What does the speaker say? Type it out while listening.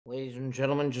Ladies and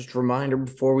gentlemen, just a reminder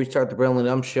before we start the Brill and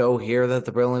Dump Show here that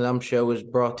the Brill and Dump Show is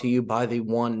brought to you by the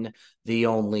one, the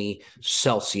only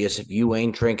Celsius. If you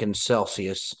ain't drinking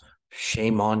Celsius,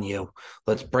 shame on you.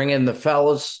 Let's bring in the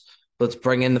fellas. Let's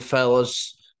bring in the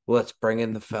fellas. Let's bring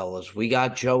in the fellas. We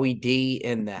got Joey D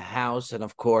in the house, and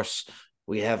of course,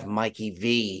 we have Mikey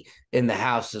V in the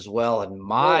house as well. And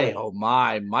oh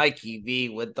my, Mikey V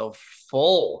with the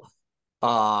full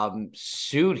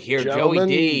suit here. Gentlemen,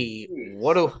 Joey D,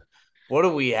 what do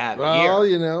we have well,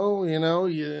 here?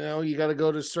 you got to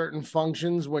go to certain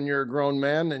functions when you're a grown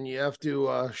man, and you have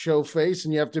to show face,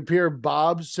 and you have to appear.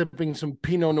 Bob sipping some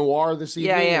Pinot Noir this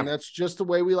Yeah, evening, yeah, and that's just the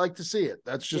way we like to see it.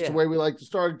 That's just the yeah. way we like to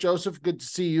start. Joseph, good to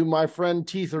see you, my friend.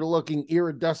 Teeth are looking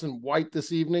iridescent white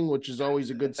this evening, which is always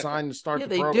a good sign to start Yeah,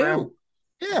 the they program.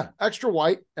 do. Yeah, extra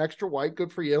white,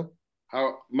 good for you.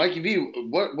 How, Mikey V?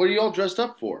 What are you all dressed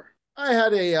up for? I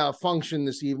had a function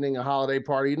this evening, a holiday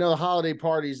party. The holiday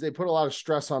parties, they put a lot of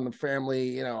stress on the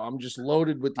family. I'm just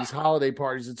loaded with these holiday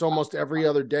parties. It's almost every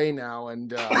other day now.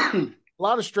 And a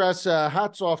lot of stress.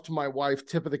 Hats off to my wife,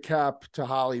 tip of the cap to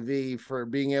Holly V for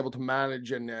being able to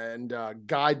manage and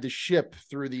guide the ship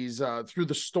through through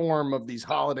the storm of these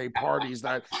holiday parties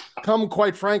that come,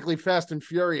 quite frankly, fast and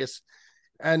furious.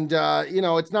 And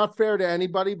it's not fair to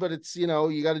anybody, but it's you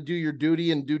got to do your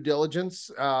duty and due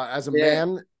diligence as a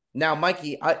man. Now,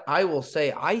 Mikey, I will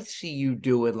say I see you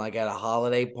doing like at a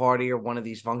holiday party or one of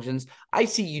these functions. I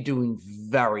see you doing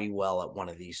very well at one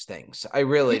of these things. I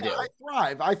really do.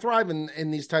 I thrive in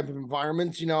these type of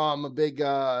environments. I'm a big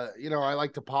I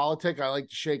like to politic. I like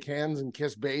to shake hands and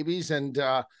kiss babies. And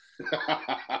I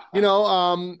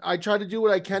try to do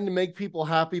what I can to make people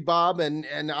happy, Bob. And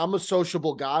I'm a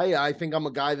sociable guy. I think I'm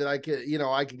a guy that I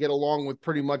could get along with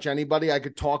pretty much anybody. I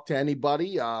could talk to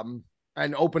anybody.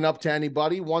 And open up to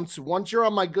anybody. Once you're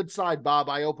on my good side, Bob,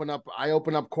 I open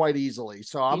up quite easily.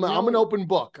 So I'm an open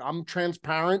book. I'm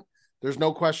transparent. There's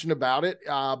no question about it.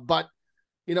 But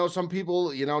some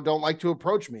people, don't like to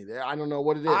approach me. I don't know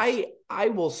what it is. I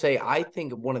will say I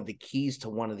think one of the keys to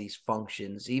one of these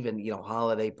functions, even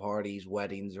holiday parties,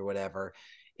 weddings, or whatever,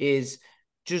 is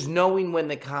just knowing when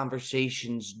the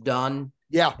conversation's done.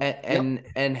 Yeah.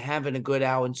 And having a good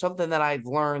hour. And something that I've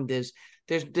learned is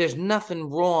there's nothing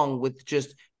wrong with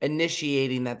just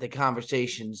initiating that the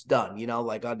conversation's done.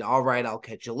 Like, all right, I'll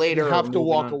catch you later. You have to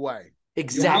walk away.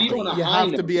 Exactly. You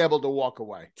have to be able to walk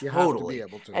away. You have to be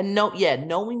able to. And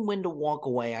knowing when to walk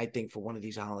away, I think, for one of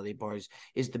these holiday parties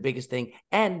is the biggest thing.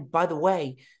 And by the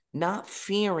way, not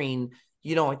fearing,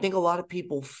 I think a lot of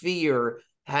people fear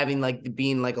having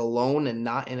being alone and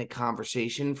not in a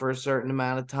conversation for a certain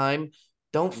amount of time.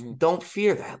 Don't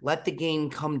fear that. Let the game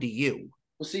come to you.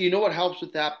 Well, see, you know what helps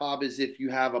with that, Bob, is if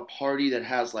you have a party that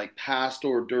has like past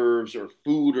hors d'oeuvres or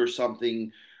food or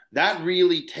something, that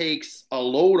really takes a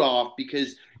load off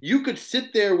because you could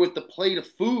sit there with the plate of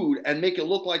food and make it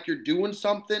look like you're doing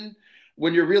something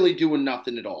when you're really doing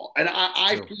nothing at all. And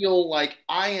I feel like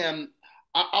I'll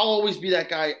always be that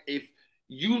guy. If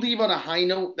you leave on a high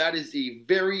note, that is a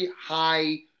very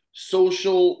high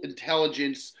social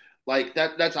intelligence. Like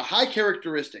that's a high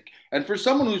characteristic. And for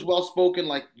someone who's well spoken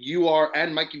like you are,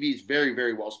 and Mikey V is very,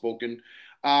 very well spoken,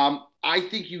 I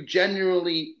think you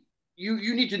genuinely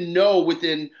you need to know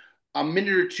within a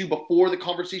minute or two before the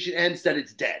conversation ends that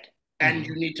it's dead. And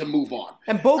you need to move on.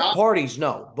 And both parties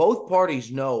know. Both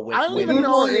parties know. I don't even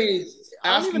know.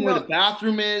 Asking where the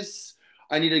bathroom is.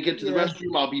 I need to get to the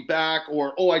restroom. I'll be back.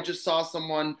 Or, I just saw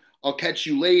someone. I'll catch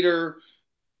you later.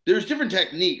 There's different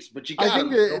techniques, but you got. I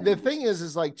think the thing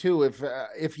is like too,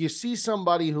 if you see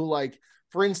somebody who, like,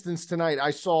 for instance, tonight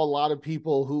I saw a lot of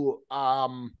people who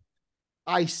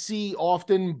I see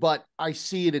often, but I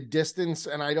see at a distance,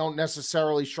 and I don't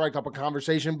necessarily strike up a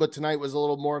conversation. But tonight was a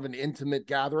little more of an intimate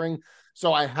gathering,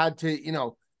 so I had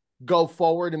to go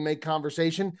forward and make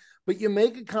conversation. But you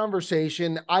make a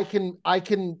conversation, I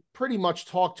can pretty much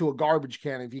talk to a garbage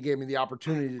can if you gave me the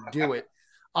opportunity to do it.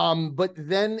 But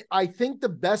then I think the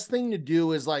best thing to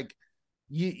do is like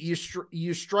you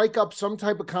strike up some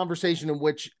type of conversation in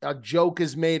which a joke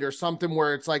is made or something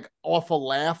where it's like off a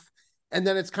laugh. And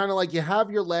then it's kind of like you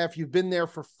have your laugh. You've been there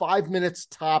for 5 minutes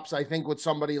tops, I think, with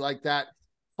somebody like that,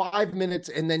 5 minutes.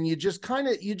 And then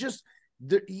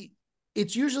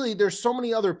it's usually there's so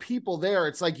many other people there.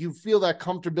 It's like you feel that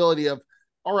comfortability of,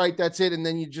 all right, that's it. And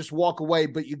then you just walk away,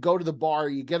 but you go to the bar,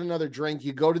 you get another drink,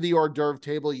 you go to the hors d'oeuvre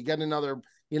table, you get another,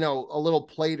 a little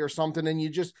plate or something, and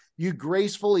you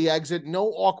gracefully exit, no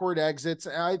awkward exits.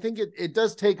 And I think it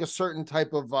does take a certain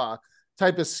type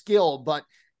of skill, but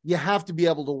you have to be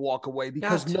able to walk away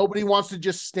because nobody wants to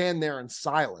just stand there in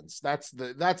silence. That's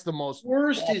the most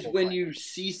worst is when thing. you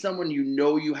see someone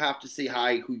you have to say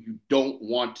hi who you don't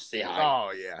want to say hi.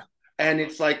 Oh yeah. And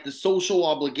it's like the social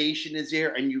obligation is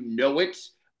there and you know it,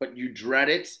 but you dread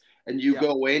it and you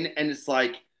go in and it's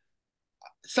like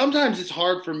sometimes it's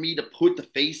hard for me to put the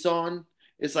face on.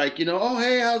 It's like, oh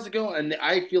hey, how's it going? And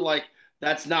I feel like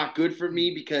that's not good for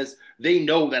me because they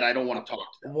know that I don't want to talk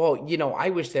to them. Well, I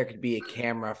wish there could be a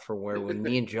camera for where when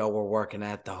me and Joe were working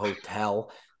at the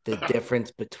hotel, the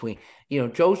difference between,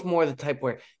 Joe's more the type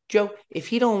where, Joe, if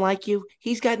he don't like you,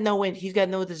 he's got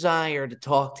no desire to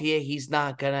talk to you. He's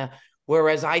not gonna.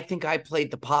 Whereas I think I played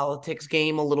the politics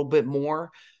game a little bit more.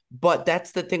 But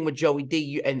that's the thing with Joey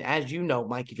D. And as you know,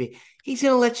 Mikey V, he's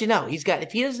gonna let you know.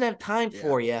 If he doesn't have time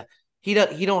for you, he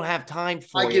don't have time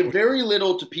for you. I give very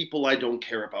little to people I don't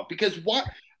care about because what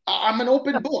I'm an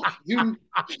open book. You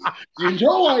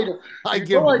know I don't. I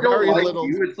give very little.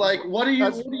 You. It's like what are you?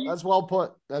 That's well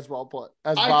put. That's well put.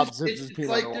 As Bob sips his peanut. It's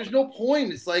like there's no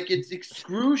point. It's like it's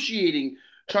excruciating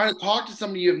trying to talk to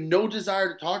somebody you have no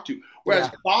desire to talk to.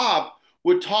 Whereas Bob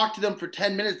would talk to them for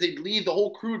 10 minutes, they'd leave, the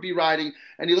whole crew would be riding,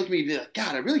 and he'd look at me and be like,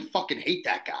 God, I really fucking hate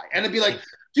that guy. And I'd be like,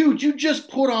 dude, you just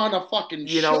put on a fucking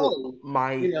show.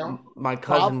 My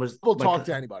cousin will talk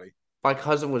to anybody. My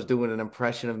cousin was doing an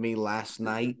impression of me last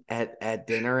night at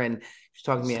dinner, and he was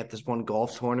talking to me at this one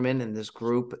golf tournament and this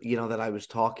group, that I was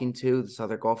talking to, this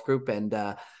other golf group, and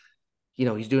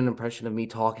he's doing an impression of me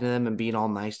talking to them and being all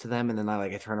nice to them. And then I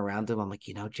turn around to him. I'm like,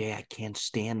 Jay, I can't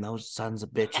stand those sons of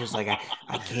bitches. Like,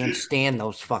 I can't stand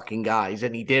those fucking guys.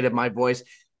 And he did in my voice.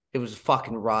 It was a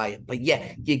fucking riot. But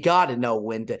yeah, you got to know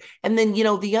when to. And then,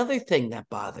 the other thing that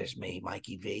bothers me,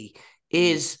 Mikey V,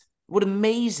 is what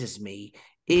amazes me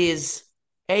is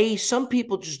some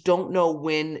people just don't know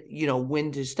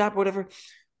when to stop or whatever.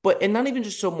 And not even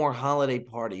just so more holiday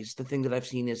parties. The thing that I've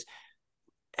seen is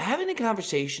having a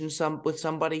conversation with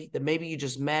somebody that maybe you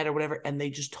just met or whatever, and they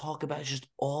just talk about it's just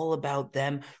all about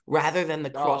them rather than the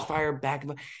crossfire back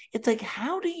and forth. It's like,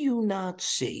 how do you not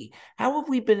see? How have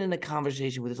we been in a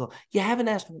conversation with this? You haven't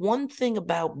asked one thing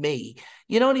about me.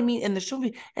 You know what I mean? And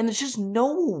there's just no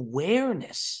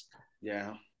awareness.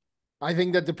 Yeah. I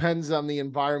think that depends on the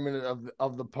environment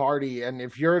of the party. And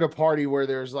if you're at a party where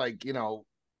there's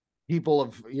people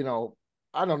of,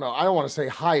 I don't know, I don't want to say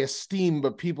high esteem,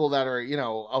 but people that are,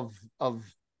 of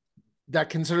that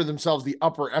consider themselves the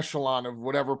upper echelon of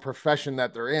whatever profession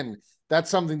that they're in, that's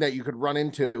something that you could run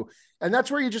into. And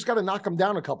that's where you just got to knock them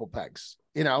down a couple pegs.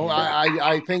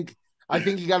 I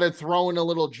think you got to throw in a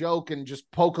little joke and just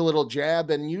poke a little jab.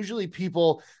 And usually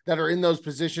people that are in those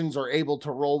positions are able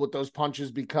to roll with those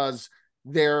punches because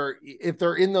if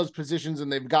they're in those positions and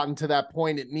they've gotten to that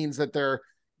point, it means that they're,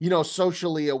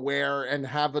 socially aware and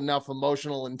have enough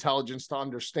emotional intelligence to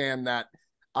understand that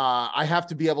I have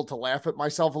to be able to laugh at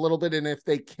myself a little bit. And if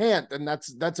they can't, then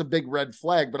that's a big red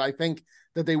flag. But I think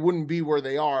that they wouldn't be where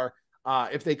they are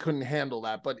if they couldn't handle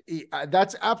that. But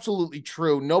that's absolutely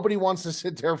true. Nobody wants to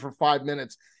sit there for 5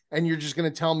 minutes and you're just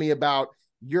going to tell me about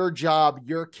your job,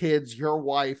 your kids, your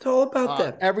wife. It's all about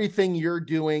them. Everything you're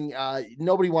doing.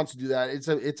 Nobody wants to do that.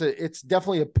 It's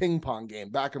definitely a ping pong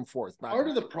game, back and forth. Part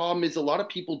of the problem is a lot of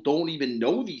people don't even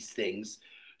know these things.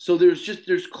 So there's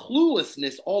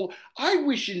cluelessness. I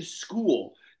wish in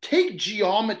school, take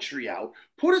geometry out,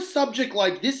 put a subject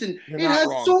like this in. It has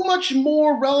so much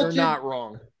more relative. You're not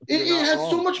wrong. It has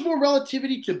so much more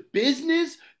relativity to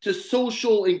business, to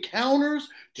social encounters,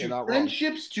 to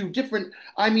friendships, to different.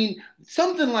 I mean,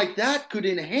 something like that could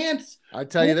enhance. I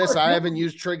tell you this, I haven't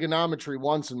used trigonometry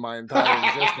once in my entire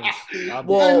existence.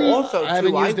 I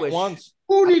haven't used it once.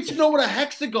 Who needs to know what a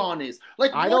hexagon is?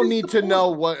 Like, I don't need to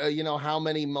know what how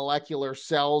many molecular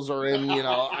cells are in.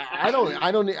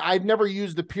 I've never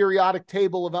used the periodic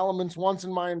table of elements once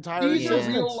in my entire existence.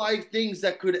 These are real life things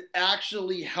that could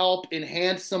actually help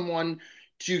enhance someone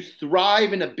to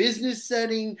thrive in a business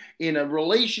setting, in a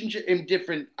relationship, in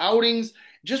different outings,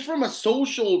 just from a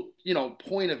social,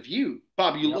 point of view.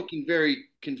 Bob, you're looking very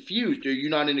confused. Are you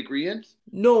not in agreement?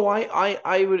 No, I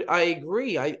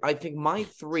agree. I think my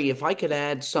 3, if I could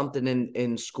add something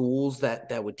in schools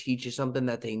that would teach you something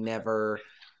that they never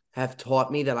have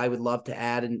taught me that I would love to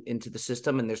add into the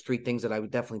system. And there's 3 things that I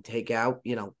would definitely take out,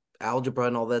 algebra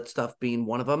and all that stuff being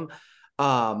one of them,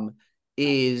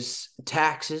 is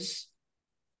taxes.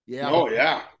 Yeah. Oh,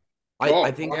 yeah.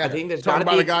 I think there's got to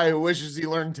be a guy who wishes he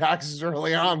learned taxes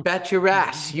early on. Bet your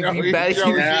ass. You bet.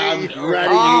 I'm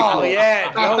ready. Oh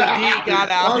yeah, Joe D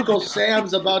got out. Uncle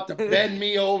Sam's about to bend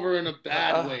me over in a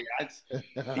bad way.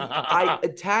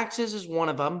 Taxes is one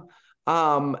of them.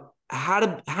 How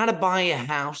to buy a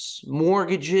house,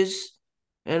 mortgages,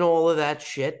 and all of that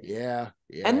shit. Yeah.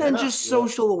 And then just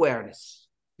social awareness.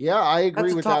 Yeah, I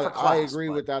agree with that. Class, I agree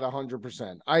with that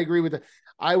 100%. I agree with that.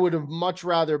 I would have much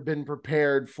rather been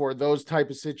prepared for those type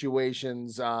of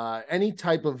situations. Any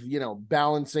type of,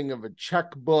 balancing of a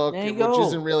checkbook, which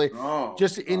isn't really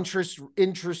just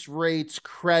interest rates,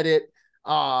 credit,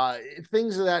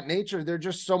 things of that nature. They're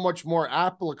just so much more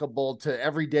applicable to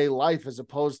everyday life as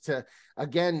opposed to,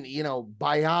 again,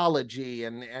 biology.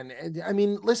 And I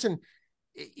mean, listen,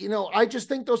 I just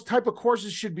think those type of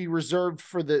courses should be reserved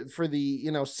for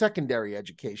the secondary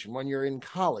education when you're in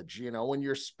college, when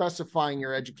you're specifying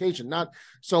your education, not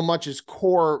so much as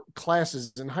core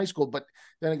classes in high school. But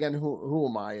then again, who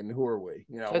am I and who are we?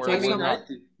 I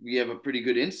think we have a pretty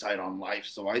good insight on life.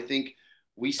 So I think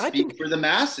we speak for the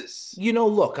masses.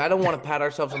 Look, I don't want to pat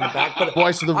ourselves on the back, but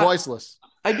voice of the voiceless.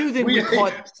 I do think we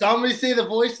caught. Somebody say the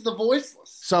voice of the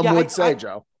voiceless. Some would say,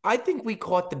 Joe. I think we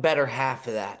caught the better half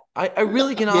of that. I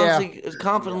really can honestly,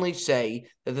 confidently say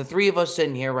that the three of us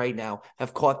sitting here right now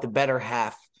have caught the better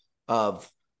half of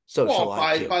social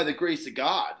IQ. By the grace of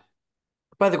God.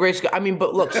 By the grace of God. I mean,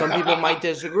 but look, some people might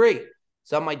disagree.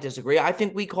 Some might disagree. I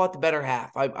think we caught the better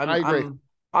half. I agree.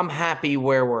 I'm happy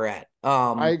where we're at.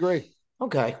 I agree.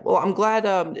 Okay. Well, I'm glad.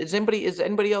 Is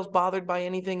anybody else bothered by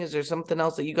anything? Is there something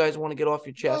else that you guys want to get off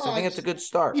your chest? I think it's a good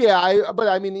start. Yeah,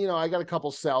 I mean, I got a couple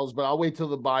sells, but I'll wait till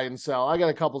the buy and sell. I got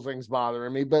a couple things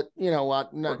bothering me, but you know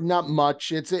what? Not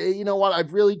much. It's what?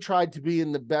 I've really tried to be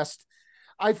in the best.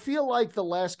 I feel like the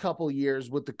last couple of years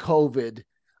with the COVID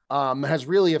has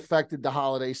really affected the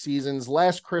holiday seasons.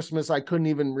 Last Christmas, I couldn't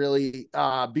even really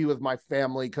be with my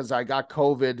family because I got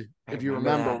COVID, if you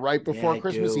remember, right before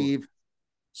Christmas Eve.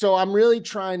 So I'm really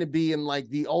trying to be in like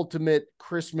the ultimate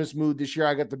Christmas mood this year.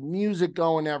 I got the music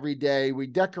going every day. We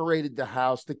decorated the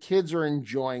house. The kids are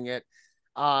enjoying it.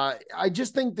 I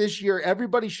just think this year,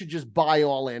 everybody should just buy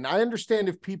all in. I understand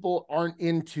if people aren't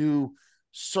into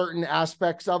certain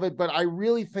aspects of it, but I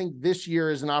really think this year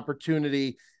is an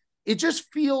opportunity. It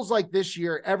just feels like this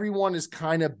year, everyone is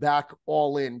kind of back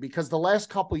all in because the last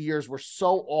couple of years were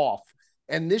so off.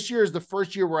 And this year is the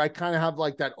first year where I kind of have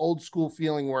like that old school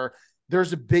feeling where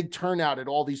there's a big turnout at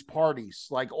all these parties.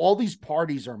 Like all these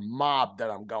parties are mobbed that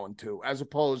I'm going to, as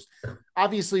opposed,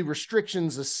 obviously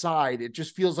restrictions aside, it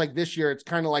just feels like this year, it's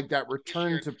kind of like that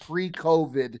return to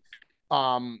pre-COVID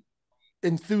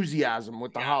enthusiasm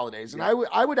with the holidays. And I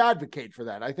would advocate for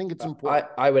that. I think it's important.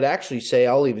 I would actually say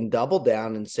I'll even double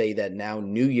down and say that now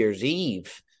New Year's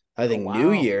Eve, I think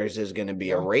New Year's is going to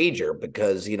be a rager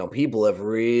because, people have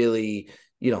really,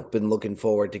 been looking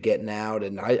forward to getting out.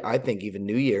 And I think even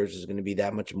New Year's is going to be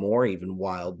that much more even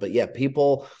wild. But yeah,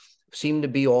 people seem to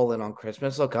be all in on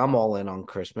Christmas. Look, I'm all in on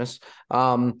Christmas.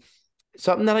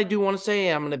 Something that I do want to say,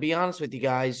 I'm going to be honest with you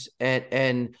guys,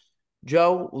 and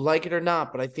Joe, like it or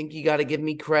not, but I think you got to give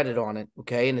me credit on it,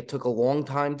 okay? And it took a long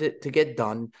time to get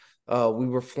done. We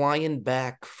were flying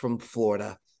back from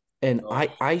Florida, and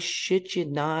I shit you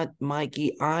not,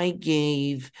 Mikey, I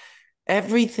gave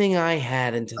everything I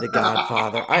had into the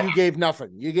Godfather. You gave nothing.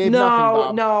 You gave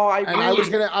nothing, Bob. No,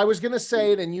 I was gonna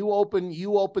say it, and you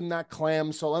open that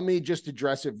clam. So let me just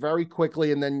address it very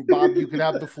quickly, and then Bob, you can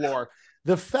have the floor.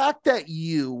 The fact that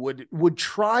you would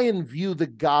try and view the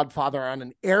Godfather on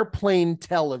an airplane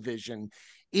television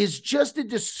is just a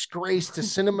disgrace to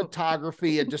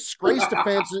cinematography, a disgrace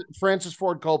to Francis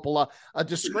Ford Coppola, a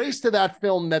disgrace to that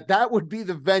film that would be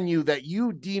the venue that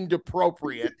you deemed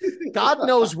appropriate. God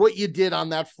knows what you did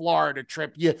on that Florida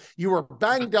trip. You were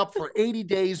banged up for 80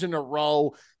 days in a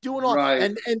row, doing all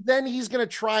and then he's going to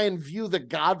try and view the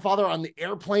Godfather on the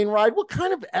airplane ride. What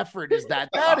kind of effort is that?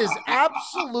 That is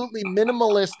absolutely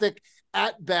minimalistic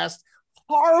at best.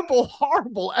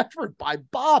 Horrible effort by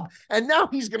Bob. And now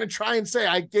he's going to try and say,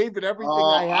 I gave it everything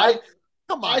I had.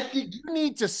 Come on. I think you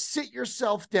need to sit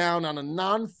yourself down on a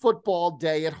non-football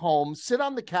day at home, sit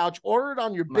on the couch, order it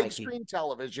on your big screen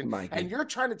television. And you're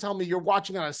trying to tell me you're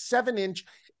watching on a 7-inch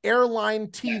airline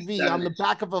TV on the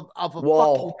back of a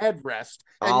fucking headrest.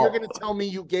 And you're going to tell me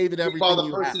you gave it everything while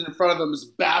the person in front of him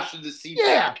is bashing the seat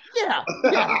back. Yeah.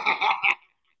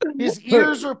 His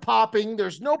ears are popping.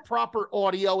 There's no proper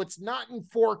audio. It's not in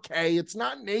 4K. It's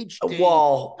not in HD.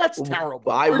 Well, that's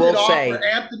terrible. I will say, for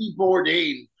Anthony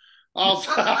Bourdain.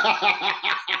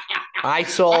 I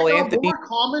saw Anthony. More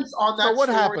comments on that. So what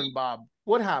story. happened, Bob?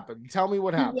 What happened? Tell me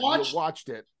what happened. You watched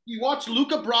it. You watched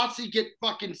Luca Brasi get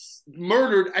fucking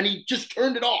murdered, and he just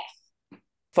turned it off.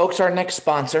 Folks, our next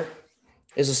sponsor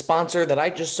is a sponsor that I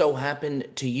just so happen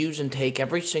to use and take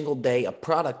every single day, a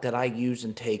product that I use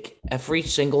and take every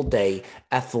single day,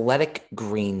 Athletic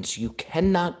Greens. You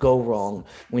cannot go wrong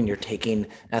when you're taking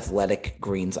Athletic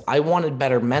Greens. I wanted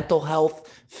better mental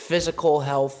health, physical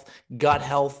health, gut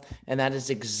health, and that is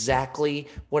exactly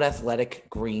what Athletic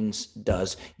Greens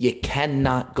does. You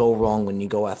cannot go wrong when you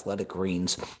go Athletic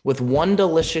Greens. With one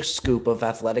delicious scoop of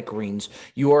Athletic Greens,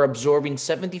 you are absorbing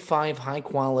 75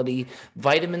 high-quality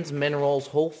vitamins, minerals,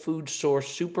 whole food source,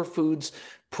 superfoods,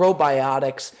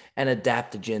 probiotics, and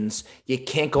adaptogens. You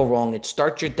can't go wrong. It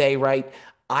starts your day right.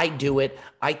 I do it.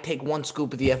 I take one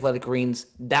scoop of the Athletic Greens,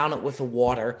 down it with the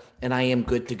water, and I am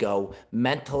good to go.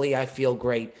 Mentally, I feel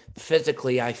great.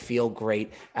 Physically, I feel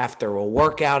great. After a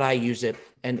workout, I use it,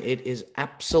 and it is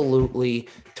absolutely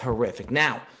terrific.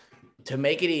 Now, to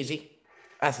make it easy,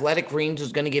 Athletic Greens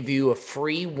is going to give you a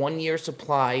free 1-year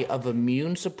supply of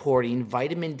immune supporting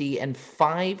vitamin D and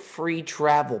 5 free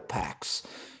travel packs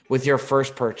with your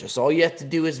first purchase. All you have to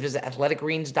do is visit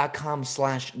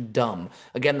athleticgreens.com/dumb.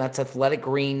 Again, that's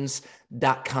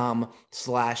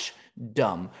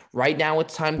athleticgreens.com/dumb. Right now,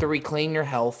 it's time to reclaim your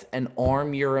health and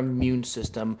arm your immune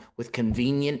system with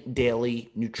convenient daily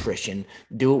nutrition.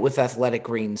 Do it with Athletic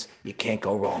Greens. You can't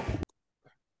go wrong.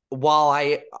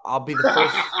 While I'll be the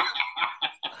first.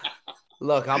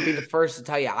 Look, I'll be the first to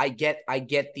tell you, I get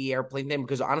the airplane thing,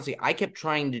 because honestly, I kept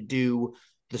trying to do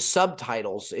the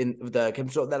subtitles in the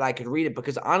so that I could read it,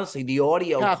 because honestly, the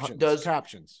audio does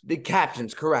captions. The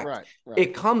captions, correct. Right.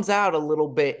 It comes out a little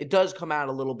bit. It does come out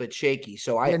a little bit shaky.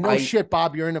 So shit,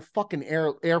 Bob. You're in a fucking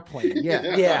airplane.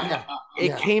 Yeah.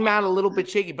 It came out a little bit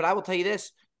shaky, but I will tell you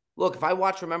this. Look, if I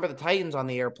watch Remember the Titans on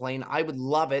the airplane, I would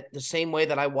love it the same way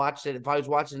that I watched it if I was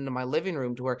watching it in my living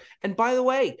room to work. And by the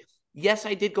way, yes,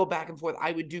 I did go back and forth.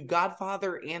 I would do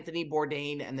Godfather, Anthony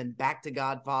Bourdain, and then back to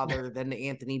Godfather, then to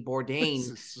Anthony Bourdain. This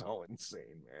is so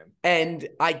insane, man. And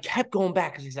I kept going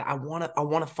back because he said, I want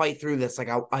to fight through this. Like,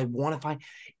 I want to find.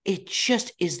 It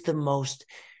just is the most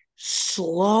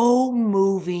slow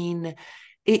moving.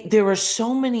 There are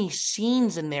so many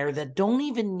scenes in there that don't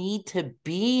even need to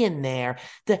be in there.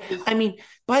 I mean,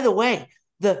 by the way,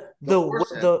 the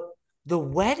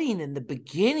wedding in the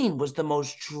beginning was the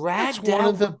most dragged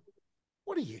out.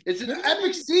 What are you? It's an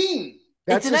epic scene.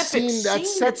 That's an epic scene that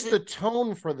sets the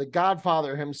tone for the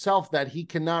Godfather himself, that he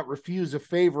cannot refuse a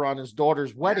favor on his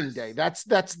daughter's wedding day. That's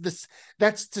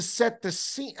to set the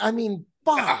scene. I mean,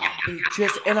 Bob. And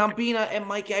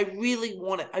Mikey, I really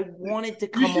wanted to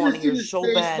come on here so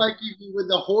bad. Mikey, when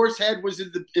the horse head was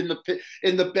in the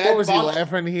bed. What was he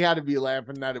laughing? He had to be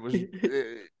laughing that it was.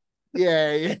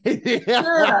 Yeah.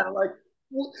 Like.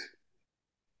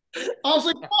 I was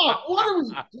like, "Fuck, what are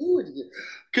we doing here?"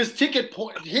 Because Ticket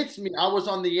hits me. I was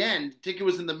on the end. Ticket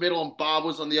was in the middle, and Bob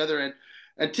was on the other end.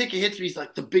 And Ticket hits me. He's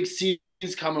like, "The big scene's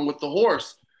coming with the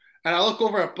horse." And I look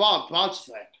over at Bob. Bob's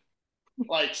just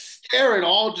like staring,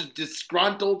 all just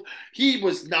disgruntled. He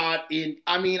was not in.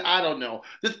 I mean, I don't know.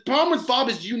 The problem with Bob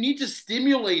is you need to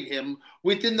stimulate him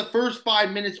within the first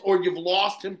 5 minutes, or you've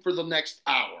lost him for the next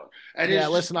hour. And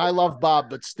listen, I love Bob,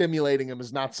 but stimulating him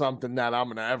is not something that I'm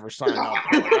going to ever sign up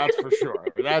for. That's for sure.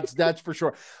 That's for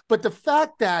sure. But the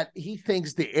fact that he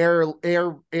thinks the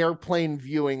airplane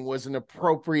viewing was an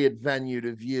appropriate venue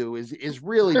to view is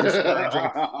really discouraging.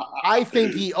 I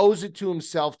think he owes it to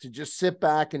himself to just sit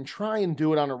back and try and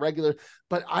do it on a regular.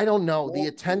 But I don't know. The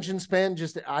attention span,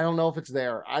 I don't know if it's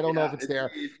there. I don't know if it's there.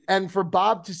 And for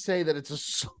Bob to say that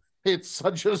it's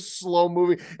such a slow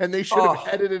movie, and they should have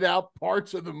edited out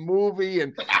parts of the movie.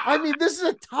 And I mean, this is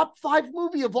a top 5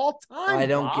 movie of all time. I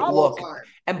don't look.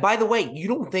 And by the way, you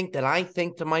don't think that I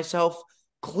think to myself,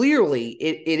 clearly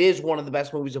it is one of the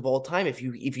best movies of all time. If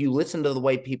you listen to the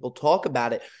way people talk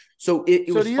about it. So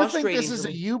it was frustrating. So do you think this is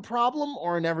a you problem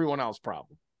or an everyone else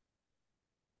problem?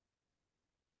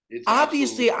 It's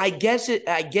obviously, I guess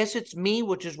it's me,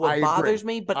 which is what bothers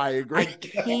me, but I agree.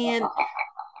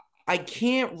 I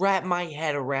can't wrap my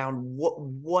head around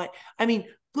what I mean.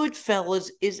 Goodfellas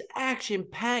is action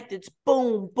packed. It's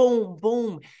boom, boom,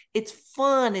 boom. It's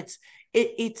fun. It's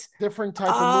different type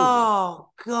of movie.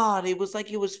 Oh God, it was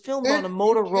like it was filmed on a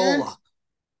Motorola.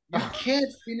 You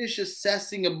can't finish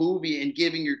assessing a movie and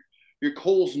giving your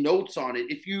Cole's notes on it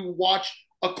if you watch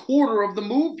a quarter of the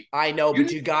movie. I know,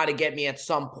 but you got to get me at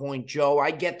some point, Joe.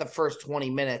 I get the first 20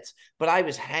 minutes, but I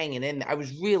was hanging in. I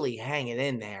was really hanging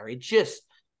in there.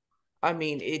 Here's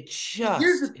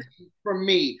the thing for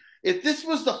me. If this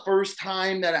was the first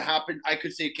time that it happened, I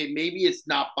could say, okay, maybe it's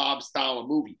not Bob's style of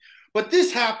movie. But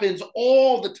this happens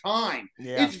all the time.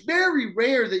 Yeah. It's very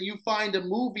rare that you find a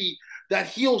movie that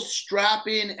he'll strap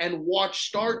in and watch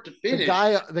start to finish.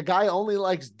 The guy only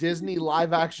likes Disney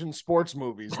live action sports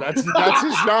movies. That's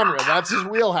his genre. That's his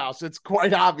wheelhouse. It's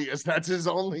quite obvious. That's his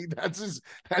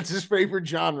favorite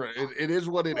genre. It is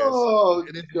what it is. Oh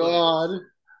it is God.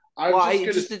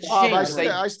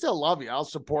 I still love you. I'll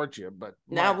support you, but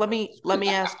now let me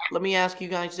ask you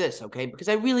guys this, okay? Because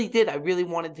I really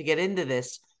wanted to get into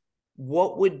this.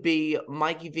 What would be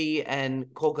Mikey V and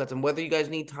Cold Cuts, and whether you guys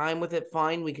need time with it,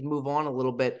 fine, we can move on a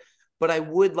little bit. But I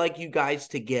would like you guys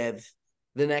to give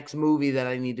the next movie that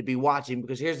I need to be watching,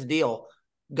 because here's the deal: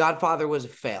 Godfather was a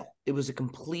fail. It was a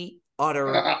complete,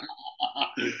 utter.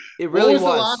 It really was. The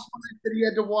last one I said he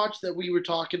had to watch that we were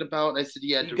talking about? I said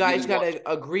he had to. You guys got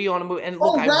to agree on a movie, and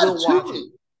look, I will watch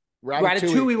it.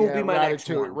 Ratatouille will be my next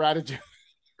one. Ratatouille.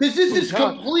 Because this is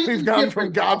completely we've gone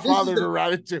from Godfather to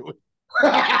Ratatouille.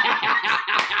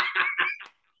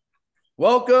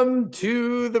 Welcome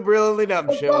to the Brilliantly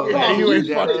Dumb Show. You ain't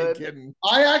fucking kidding.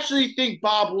 I actually think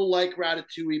Bob will like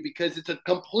Ratatouille because it's a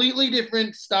completely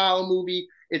different style movie.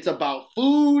 It's about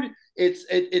food.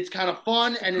 It's kind of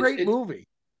fun, and it's a great movie.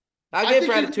 I give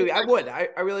Ratatouille. I would. I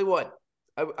really would.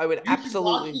 I would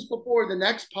absolutely. Watch this before the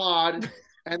next pod,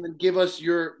 and then give us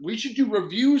your. We should do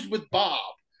reviews with Bob.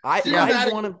 I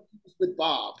want to. With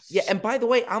Bob. Yeah, and by the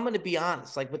way, I'm going to be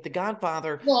honest. Like with The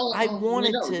Godfather, I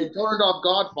wanted to. You turned off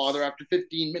Godfather after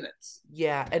 15 minutes.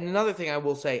 Yeah, and another thing I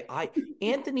will say,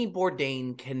 Anthony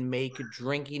Bourdain can make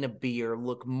drinking a beer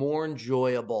look more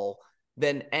enjoyable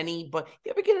than any. But you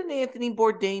ever get an Anthony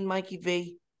Bourdain, Mikey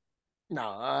V? No,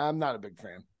 I'm not a big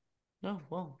fan. No,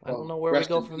 well, I don't know where we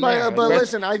go from there. But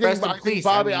listen, I think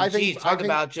Bobby. I think talk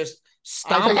about just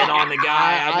stomping on the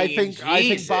guy. I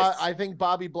think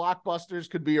Bobby Blockbusters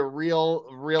could be a real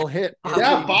hit.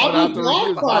 Yeah, Bobby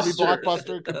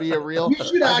Blockbuster could be a real. We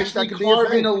should actually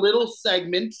carve in a little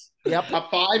segment. Yep, a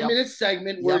 5-minute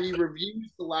segment where he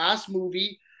reviews the last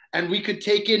movie, and we could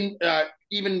take in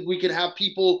we could have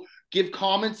people give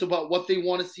comments about what they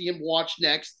want to see him watch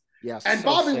next. Yes, and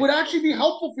Bob, it would actually be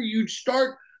helpful for you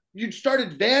to you'd start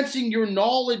advancing your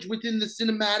knowledge within the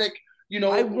cinematic,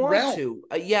 I want realm. to.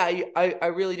 I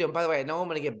really do. And by the way, I know I'm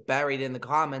going to get buried in the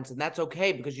comments, and that's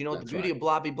okay, because the beauty of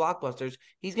Blobby Blockbusters,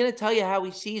 he's going to tell you how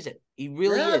he sees it. He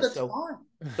really is. That's fine.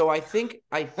 So I think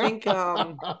oh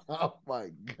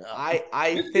my God.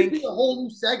 I think a whole new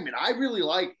segment. I really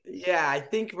like. Yeah, I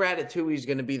think Ratatouille is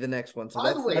going to be the next one. So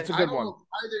by the way, that's a good one. Know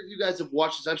if either of you guys have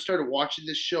watched this. I've started watching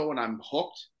this show and I'm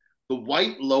hooked. The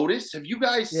White Lotus. Have you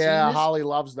guys seen this? Yeah, Holly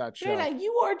loves that show. Man,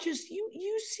 you are just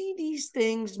you see these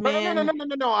things, man.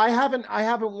 No. I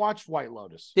haven't watched White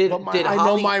Lotus. I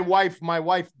know my wife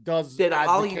does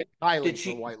advocate highly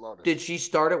for White Lotus. Did she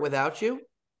start it without you?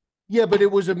 Yeah, but it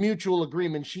was a mutual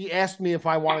agreement. She asked me if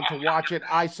I wanted to watch it.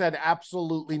 I said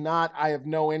absolutely not. I have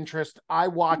no interest. I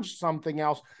watched something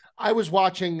else. I was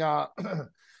watching a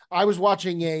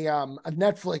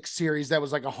Netflix series that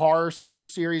was like a horror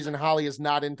series, and Holly is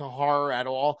not into horror at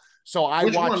all. So I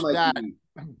watched that.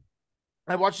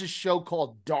 I watched this show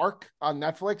called Dark on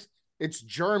Netflix. It's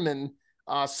German,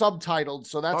 subtitled,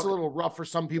 so that's a little rough for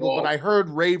some people, but I heard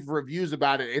rave reviews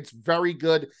about it. It's very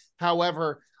good.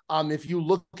 However, if you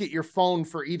look at your phone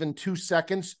for even 2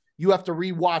 seconds, you have to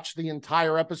rewatch the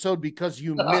entire episode because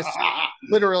you miss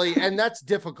literally, and that's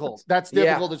difficult.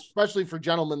 Especially for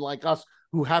gentlemen like us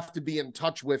who have to be in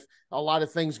touch with a lot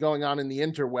of things going on in the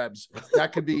interwebs.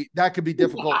 That could be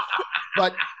difficult.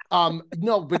 But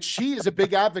but she is a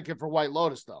big advocate for White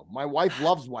Lotus, though. My wife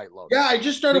loves White Lotus. Yeah, I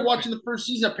just started watching the first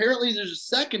season. Apparently there's a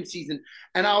second season.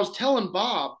 And I was telling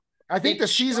Bob, I think the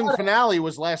season finale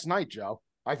was last night, Joe.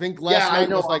 I think last night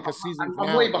was like a season finale.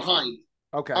 I'm way behind.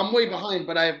 Okay. I'm way behind,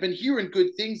 but I have been hearing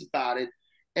good things about it.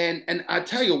 And I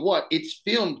tell you what, it's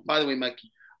filmed, by the way,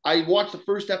 Mikey. I watched the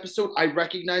first episode. I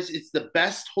recognize it's the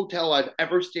best hotel I've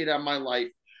ever stayed at in my life.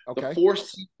 Okay. The Four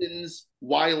Seasons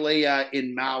Wailea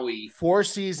in Maui. Four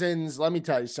Seasons. Let me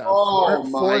tell you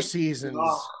something. Four Seasons.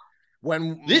 God.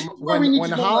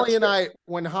 When Holly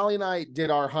and I did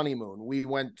our honeymoon, we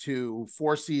went to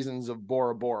Four Seasons of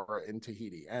Bora Bora in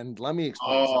Tahiti. And let me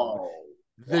explain something.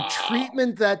 The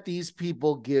treatment that these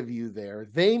people give you there,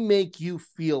 they make you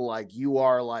feel like you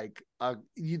are like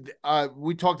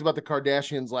we talked about the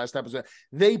Kardashians last episode.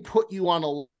 They put you on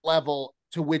a level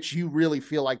to which you really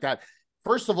feel like that.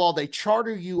 First of all, they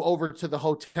charter you over to the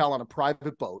hotel on a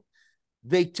private boat.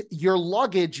 Your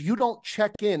luggage, you don't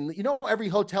check in. Every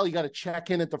hotel you got to check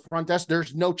in at the front desk.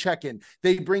 There's no check-in.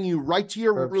 They bring you right to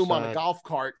your room on a golf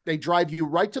cart. They drive you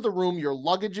right to the room. Your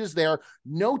luggage is there.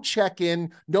 No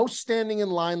check-in. No standing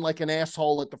in line like an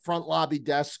asshole at the front lobby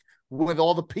desk with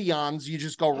all the peons. You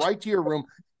just go right to your room.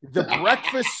 The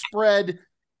breakfast spread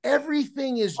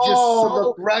Everything is just the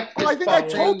so. breakfast I think I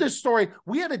buffet. told this story.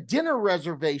 We had a dinner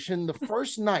reservation the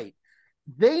first night.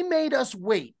 They made us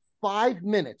wait 5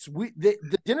 minutes.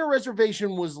 The dinner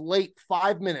reservation was late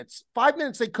 5 minutes. 5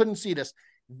 minutes they couldn't seat us.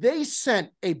 They sent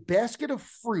a basket of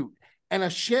fruit and a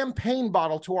champagne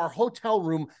bottle to our hotel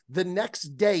room the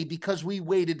next day because we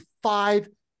waited 5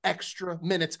 extra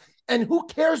minutes. And who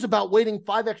cares about waiting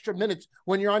 5 extra minutes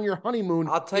when you're on your honeymoon?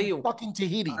 I'll tell you, fucking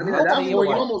Tahiti. I mean, at that point, you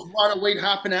almost want to wait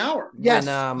half an hour. Yes,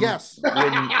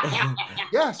 when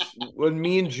yes. When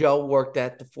me and Joe worked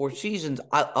at the Four Seasons,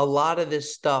 a lot of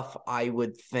this stuff I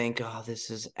would think, oh, this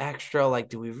is extra. Like,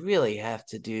 do we really have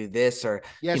to do this? Or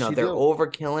Yes, they're do.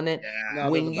 overkilling it. Yeah.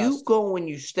 No, when you go and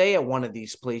you stay at one of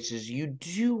these places, you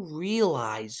do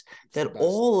realize that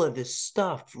all of this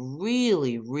stuff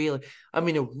really, really, I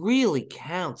mean, it really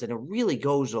counts and it really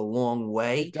goes a long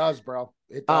way. It does, bro.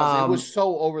 It does. It was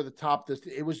so over the top.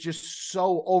 It was just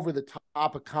so over the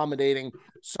top accommodating,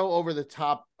 so over the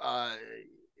top.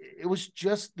 It was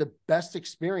just the best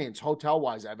experience hotel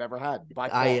wise I've ever had. By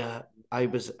far. I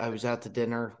was out to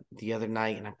dinner the other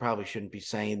night, and I probably shouldn't be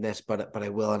saying this, but I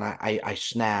will. And I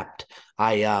snapped.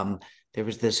 There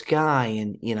was this guy,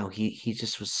 and he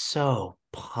just was so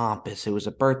pompous. It was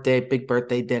a big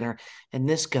birthday dinner, and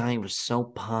this guy was so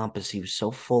pompous. He was so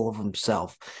full of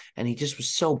himself, and he just was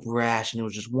so brash. And it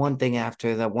was just one thing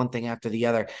after the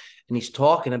other. And he's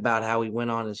talking about how he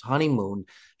went on his honeymoon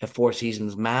at Four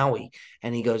Seasons Maui,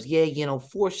 and he goes, "Yeah,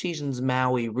 Four Seasons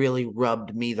Maui really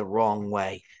rubbed me the wrong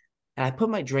way." And I put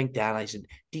my drink down. I said,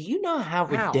 "Do you know how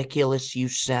ridiculous you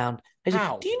sound?" I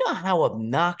said, "Do you know how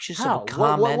obnoxious of a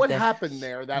comment what happened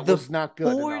there that was not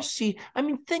good enough?" I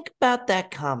mean, think about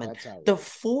that comment. The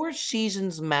Four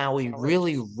Seasons Maui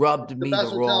really rubbed me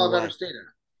the wrong way. I've ever stayed at.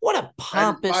 What a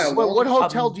pompous. What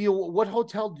hotel can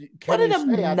what an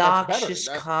obnoxious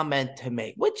comment to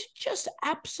make, which just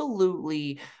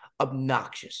absolutely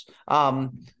obnoxious.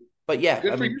 But yeah,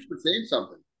 good for you for saying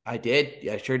something. I did.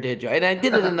 Yeah, I sure did, Joe. And I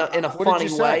did it in a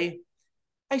funny way.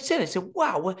 I said,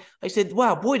 wow. I said,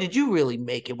 wow, boy, did you really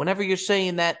make it? Whenever you're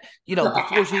saying that, the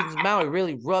Four Seasons Maui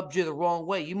really rubbed you the wrong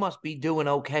way. You must be doing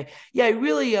okay. Yeah, I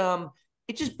really,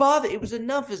 it just bothered. It was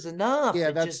enough is enough. Yeah,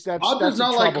 that's not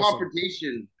like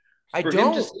confrontation. For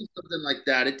him to say something like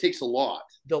that, it takes a lot.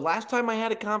 The last time I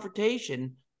had a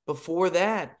confrontation before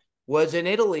that was in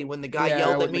Italy when the guy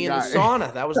yelled at me in the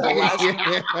sauna. That was the last.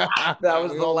 That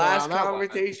was the last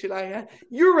conversation I had.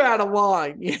 You're out of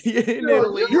line in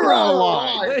Italy. You're out of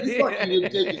line. He's lucky to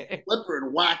take his flipper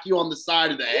and whack you on the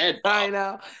side of the head. I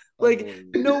know. Like,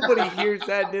 nobody hears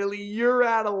that in Italy. You're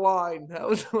out of line. That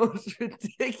was the most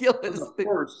ridiculous thing.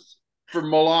 For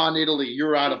Milan, Italy,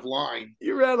 you're out of line.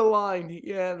 You're out of line.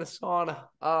 Yeah, in the sauna.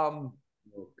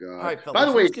 Oh God! Right, by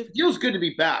the way, it feels good to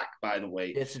be back. By the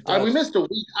way, yes, it does. We missed a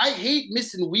week. I hate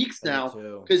missing weeks now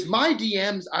because my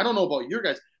DMs. I don't know about your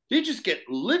guys. They just get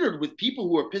littered with people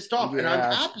who are pissed off, and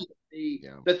I'm happy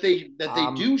that they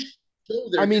do.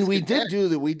 I mean, we did do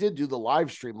the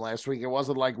live stream last week. It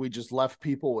wasn't like we just left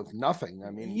people with nothing.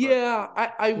 I mean,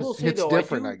 I will say it's though,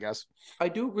 different. I guess I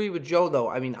do agree with Joe though.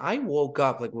 I mean, I woke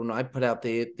up like when I put out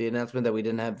the announcement that we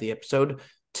didn't have the episode,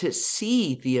 to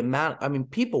see the amount. I mean,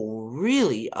 people were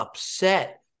really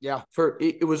upset. Yeah.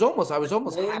 I was almost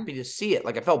happy to see it.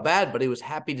 Like, I felt bad, but it was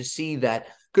happy to see that,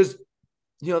 because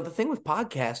the thing with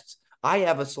podcasts, I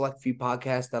have a select few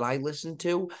podcasts that I listen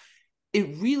to.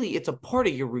 It's a part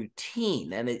of your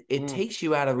routine, and it takes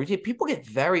you out of routine. People get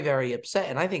very, very upset,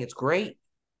 and I think it's great.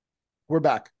 We're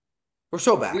back. We're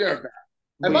so back. We are back.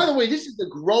 And by the way, this is the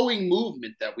growing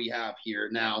movement that we have here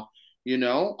now.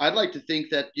 I'd like to think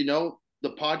that, the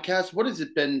podcast, what has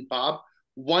it been, Bob?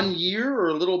 1 year or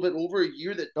a little bit over a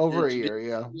year? Over a year,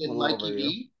 yeah. In Mikey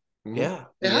B. Mm-hmm. Yeah.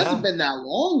 It hasn't been that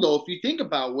long, though, if you think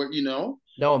about what, No,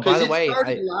 and by the way,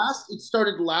 it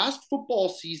started last football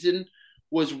season,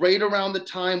 was right around the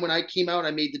time when I came out. I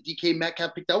made the DK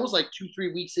Metcalf pick. That was like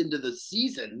 2-3 weeks into the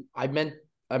season. I meant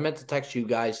to text you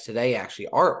guys today, actually.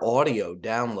 Our audio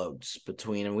downloads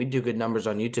and we do good numbers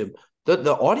on YouTube.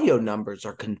 The audio numbers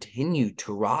are continue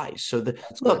to rise. So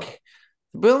look,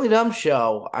 the Brilliant Dumb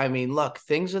Show. I mean, look,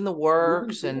 things in the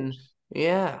works, and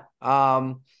yeah.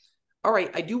 All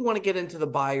right, I do want to get into the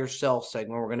buy or sell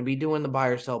segment. We're going to be doing the buy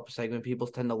or sell segment. People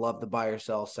tend to love the buy or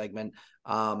sell segment.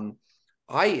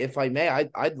 If I may,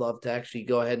 I'd love to actually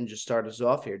go ahead and just start us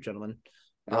off here, gentlemen.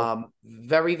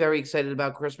 Very, very excited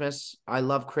about Christmas. I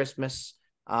love Christmas.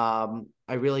 I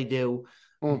really do.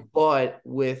 But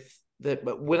with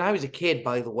but when I was a kid,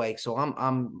 by the way, so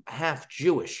I'm half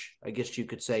Jewish, I guess you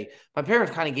could say. My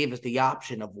parents kind of gave us the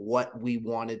option of what we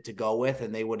wanted to go with,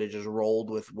 and they would have just rolled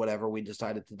with whatever we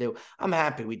decided to do. I'm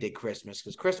happy we did Christmas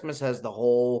because Christmas has the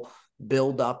whole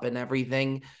build up and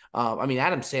everything. I mean,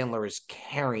 Adam Sandler is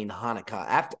carrying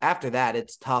Hanukkah. After that,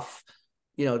 it's tough.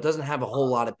 You know, it doesn't have a whole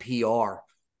lot of PR.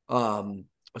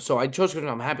 So I chose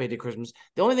Christmas. I'm happy I did Christmas.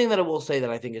 The only thing that I will say that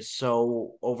I think is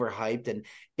so overhyped, and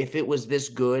if it was this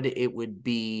good, it would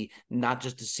be not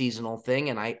just a seasonal thing.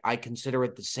 And I consider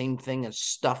it the same thing as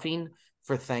stuffing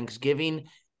for Thanksgiving.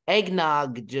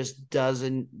 Eggnog just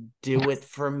doesn't do it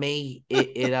for me.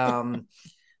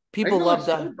 People love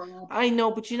the. I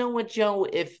know, but you know what, Joe?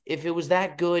 If it was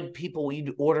that good,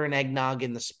 you'd order an eggnog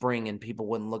in the spring, and people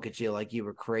wouldn't look at you like you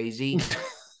were crazy.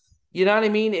 You know what I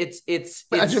mean?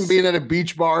 Imagine being at a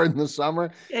beach bar in the summer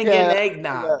and getting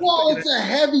eggnog. Well, it's a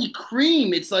heavy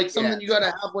cream. It's like something you got to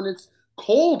have when it's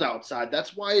cold outside.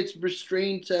 That's why it's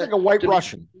restrained to. It's like a White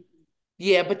Russian.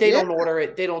 Yeah, but they don't order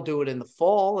it. They don't do it in the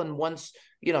fall. And once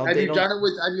have you had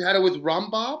it with rum,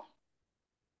 Bob?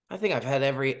 I think I've had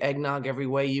every eggnog every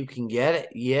way you can get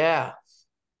it. Yeah.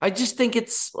 I just think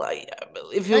it's like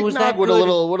if it was that with good,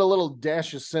 a little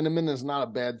dash of cinnamon is not a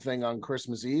bad thing on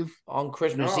Christmas Eve. On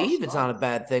Christmas Eve, it's not a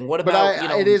bad thing. What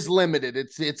about it is limited.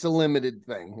 It's a limited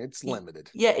thing. It's limited.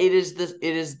 Yeah, it is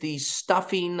the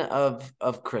stuffing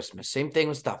of Christmas. Same thing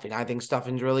with stuffing. I think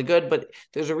stuffing's really good, but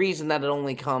there's a reason that it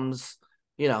only comes,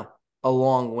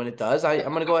 along when it does. I'm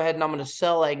gonna go ahead and I'm gonna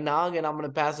sell eggnog and I'm gonna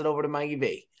pass it over to Mikey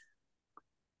V.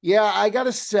 Yeah, I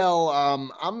gotta sell.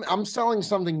 I'm selling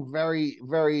something very,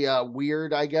 very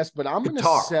weird, I guess, but I'm gonna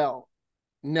sell.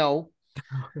 No,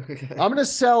 I'm gonna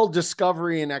sell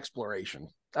discovery and exploration.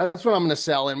 That's what I'm gonna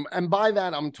sell, and by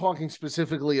that I'm talking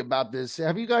specifically about this.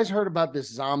 Have you guys heard about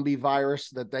this zombie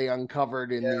virus that they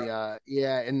uncovered in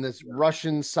in this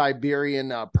Russian Siberian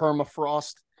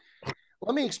permafrost?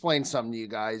 Let me explain something to you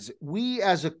guys. We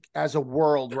as a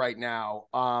world right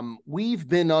now, we've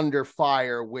been under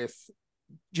fire with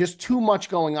just too much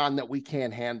going on that we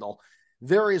can't handle.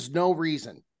 There is no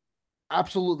reason,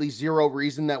 absolutely zero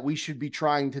reason that we should be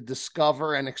trying to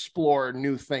discover and explore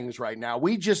new things right now.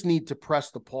 We just need to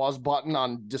press the pause button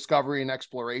on discovery and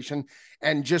exploration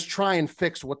and just try and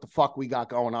fix what the fuck we got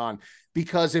going on.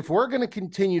 Because if we're going to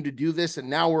continue to do this and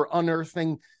now we're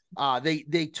unearthing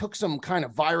they took some kind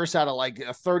of virus out of like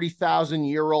a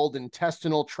 30,000-year-old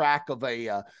intestinal tract of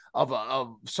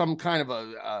some kind of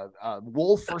a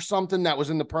wolf or something that was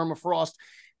in the permafrost.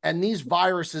 And these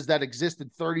viruses that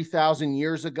existed 30,000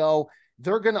 years ago,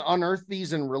 they're going to unearth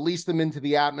these and release them into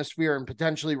the atmosphere and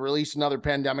potentially release another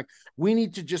pandemic. We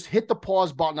need to just hit the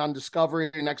pause button on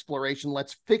discovery and exploration.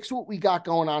 Let's fix what we got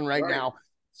going on right now.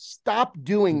 Stop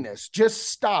doing this. Just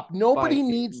stop. Nobody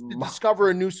needs to discover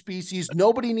a new species.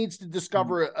 Nobody needs to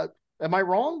discover am I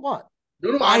wrong? What?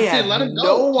 No, I have let him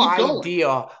go. No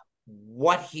idea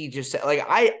what he just said. Like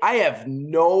I have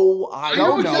no idea. I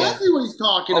know exactly what he's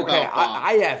talking about. Okay,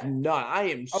 I have none. I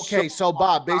am okay. So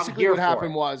Bob, basically what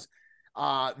happened was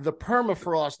the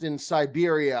permafrost in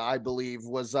Siberia, I believe,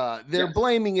 was they're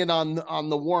blaming it on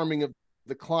the warming of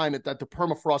the climate, that the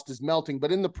permafrost is melting,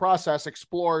 but in the process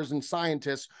explorers and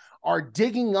scientists are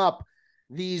digging up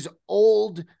these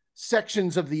old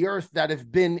sections of the earth that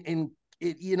have been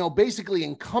basically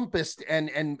encompassed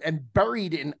and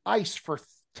buried in ice for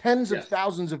tens of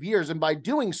thousands of years, and by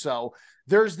doing so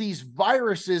there's these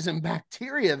viruses and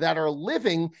bacteria that are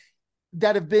living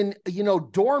that have been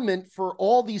dormant for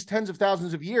all these tens of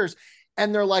thousands of years.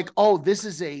 And they're like, oh, this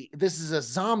is a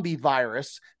zombie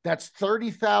virus that's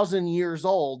 30,000 years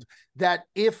old that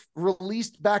if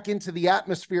released back into the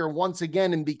atmosphere once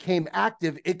again and became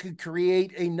active, it could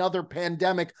create another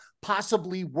pandemic,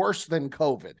 possibly worse than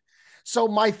COVID. So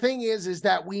my thing is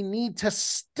that we need to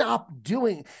stop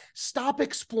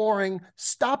exploring,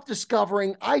 stop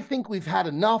discovering. I think we've had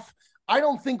enough. I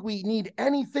don't think we need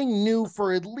anything new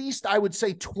for at least, I would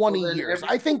say, 20 years.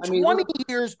 I think 20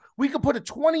 years, we could put a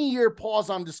 20-year pause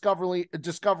on discovery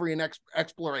and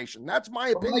exploration. That's my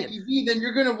opinion. Mikey, then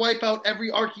you're going to wipe out every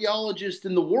archaeologist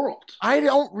in the world. I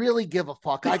don't really give a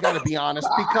fuck. I got to be honest,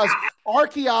 because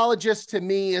archaeologist to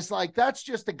me is like, that's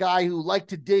just a guy who liked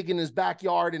to dig in his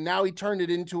backyard and now he turned it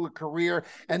into a career.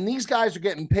 And these guys are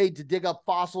getting paid to dig up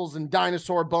fossils and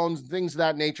dinosaur bones and things of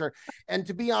that nature. And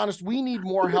to be honest, we need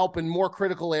more help in more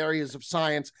critical areas of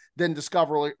science than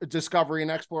discovery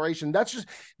and exploration. That's just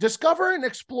discover and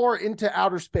explore into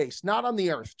outer space, not on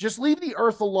the earth. Just leave the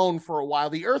earth alone for a while.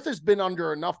 The earth has been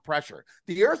under enough pressure.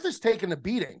 The earth has taken a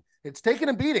beating. It's taken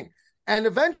a beating. And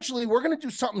eventually we're going to do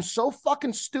something so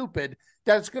fucking stupid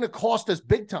that it's going to cost us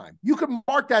big time. You can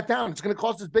mark that down. It's going to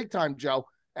cost us big time, Joe.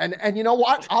 And you know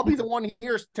what? I'll be the one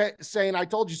here saying I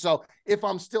told you so. If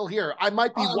I'm still here, I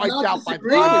might be wiped out by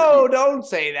No, don't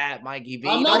say that, Mikey V.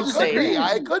 I'm not Don't say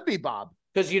that. It could be, Bob.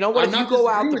 Because you know what? I'm if you not go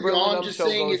out, disagreeing the with you. All Brilliant I'm Dumb just Show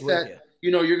saying goes is with that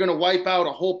you. you're going to wipe out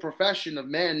a whole profession of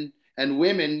men and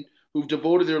women who've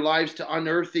devoted their lives to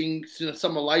unearthing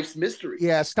some of life's mysteries.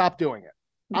 Yeah, stop doing it.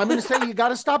 I'm going to say you got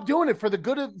to stop doing it for the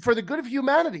good of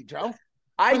humanity, Joe.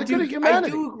 I do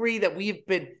agree that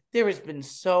there has been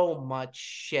so much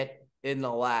shit in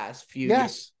the last few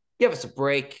years. Give us a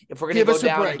break. If we're going to go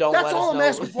down and don't let us know. That's all I'm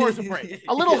asking for is a break.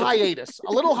 A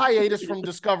little hiatus from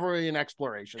discovery and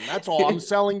exploration. That's all. I'm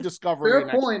selling discovery Fair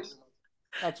and point.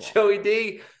 That's all. Joey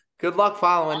D, good luck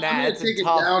following that. I'm going to take it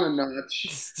down a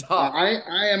notch.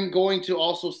 I am going to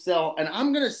also sell, and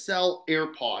I'm going to sell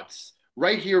AirPods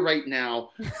right here, right now.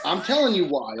 I'm telling you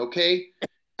why, okay?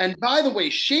 And by the way,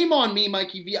 shame on me,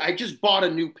 Mikey V. I just bought a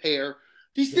new pair.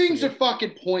 These things are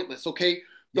fucking pointless, okay?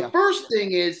 The first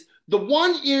thing is the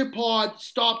one earpod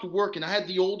stopped working. I had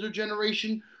the older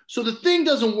generation, so the thing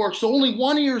doesn't work. So only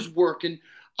one ear's working.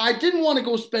 I didn't want to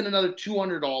go spend another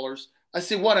 $200. I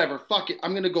say, whatever, fuck it.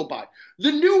 I'm going to go buy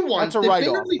the new one. That's a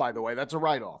write-off, by the way. That's a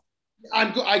write-off.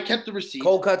 I kept the receipt.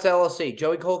 Cold Cuts LLC.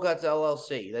 Joey Cold Cuts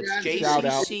LLC. That's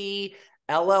JCC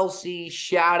LLC.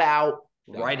 Shout out.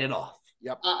 Write it off.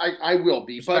 Yep. I will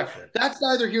be, but that's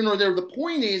neither here nor there. The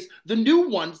point is, the new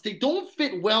ones, they don't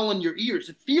fit well in your ears.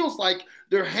 It feels like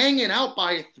they're hanging out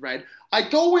by a thread. I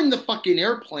go in the fucking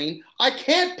airplane. I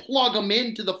can't plug them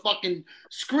into the fucking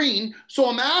screen, so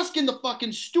I'm asking the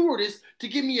fucking stewardess to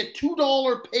give me a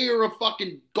 $2 pair of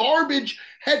fucking garbage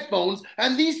headphones,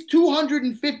 and these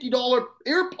 $250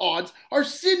 AirPods are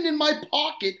sitting in my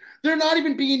pocket. They're not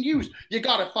even being used. You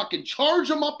gotta fucking charge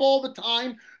them up all the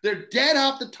time. They're dead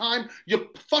half the time. You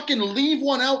fucking leave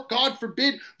one out, God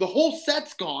forbid, the whole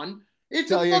set's gone.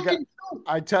 It's a fucking joke.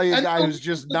 I tell you, a guy who's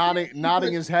just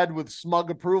nodding his head with smug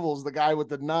approval is the guy with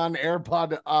the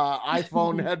non-AirPod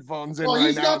iPhone headphones in right now.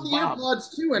 He's got the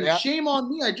AirPods too, and shame on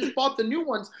me. I just bought the new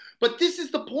ones. But this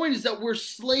is the point, is that we're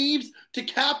slaves to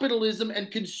capitalism and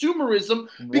consumerism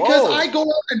because I go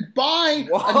out and buy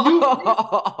a new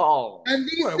thing. And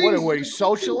these what are we,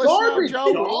 socialists now,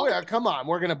 Joe? Yeah, come on.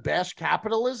 We're going to bash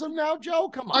capitalism now, Joe?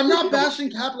 Come on. I'm not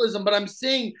bashing capitalism, but I'm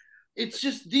saying it's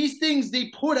just these things they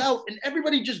put out and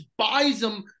everybody just buys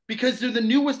them because they're the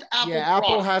newest Apple product.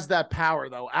 Apple has that power,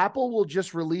 though. Apple will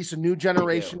just release a new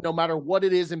generation no matter what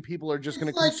it is, and people are just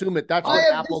going to consume it. That's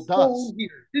what Apple does.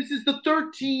 This is the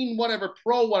 13, whatever,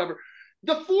 Pro, whatever.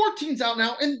 The 14's out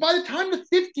now, and by the time the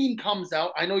 15 comes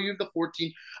out, I know you have the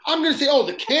 14, I'm going to say, oh,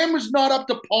 the camera's not up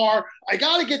to par. I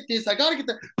got to get this. I got to get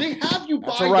that. They have you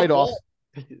buy a write-off.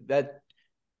 That's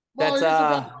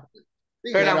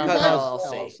Fair Down Cuts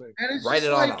LLC. Write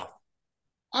it on off.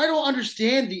 I don't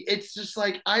understand it's just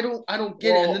like I don't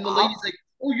get it. And then the lady's like,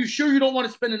 "Oh, you sure you don't want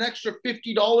to spend an extra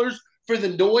 $50 for the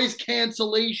noise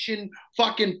cancellation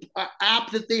fucking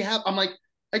app that they have?" I'm like,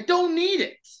 I don't need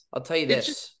it. I'll tell you this.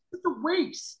 It's a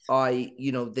waste.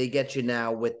 They get you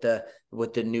now with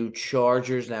the new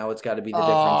chargers. Now it's got to be the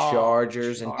different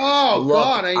chargers. And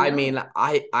God,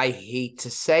 I hate to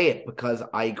say it because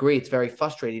I agree it's very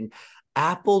frustrating.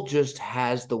 Apple just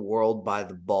has the world by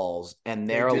the balls, and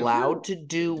they're allowed to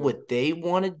do what they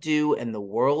want to do, and the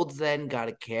world's then got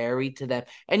to carry to them.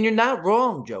 And you're not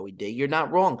wrong, Joey D. You're not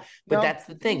wrong, but that's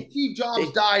the thing. Steve Jobs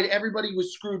died. Everybody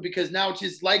was screwed because now it's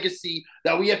his legacy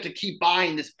that we have to keep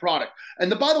buying this product.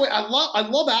 And by the way, I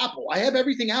love Apple. I have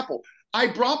everything Apple. I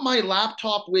brought my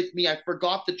laptop with me. I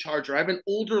forgot the charger. I have an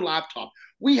older laptop.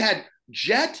 We had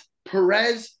Jet,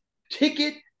 Perez,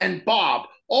 Ticket, and Bob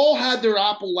all had their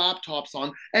Apple laptops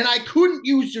on, and I couldn't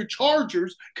use their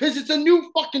chargers because it's a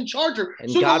new fucking charger. And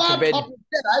so God the laptop was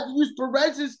dead. I had to use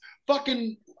Perez's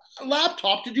fucking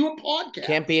laptop to do a podcast.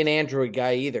 Can't be an Android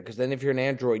guy either, because then if you're an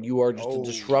Android, you are just a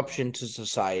disruption to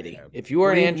society. If you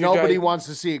are an Android nobody wants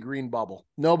to see a green bubble.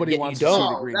 Nobody wants to see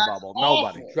the green bubble.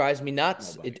 Nobody. It drives me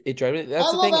nuts. It drives me. That's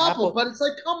I the thing. love Apple, but it's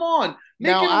like, come on.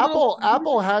 Now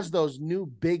Apple has those new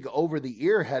big over the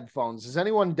ear headphones. Has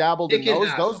anyone dabbled in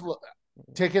those?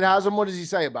 Ticket has them. What does he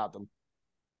say about them?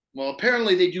 Well,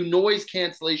 apparently they do noise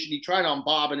cancellation. He tried on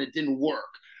Bob and it didn't work.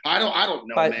 I don't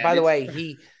know. By the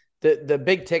way, the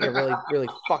big ticket really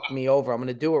fucked me over. I'm going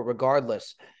to do it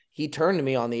regardless. He turned to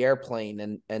me on the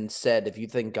airplane and said, "If you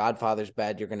think Godfather's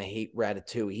bad, you're going to hate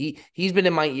Ratatouille." He's been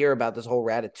in my ear about this whole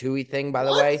Ratatouille thing. By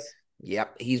the way,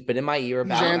 yep, he's been in my ear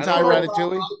about. He's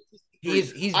anti-Ratatouille.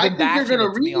 He's been bashing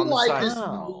it to me on the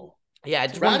side. Yeah, I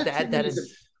just wanted to add that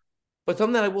is. But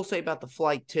something that I will say about the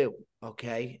flight too,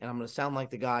 okay? And I'm going to sound like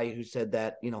the guy who said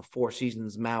that, Four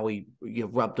Seasons Maui, you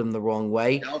rubbed him the wrong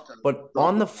way. Delta. But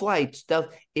on the flight stuff,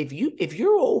 if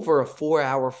you're over a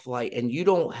 4-hour flight and you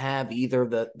don't have either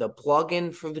the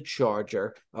plug-in for the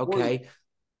charger, okay,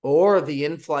 or the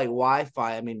in-flight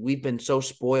Wi-Fi. I mean, we've been so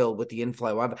spoiled with the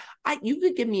in-flight Wi-Fi. You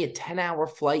could give me a 10-hour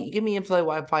flight. You give me in-flight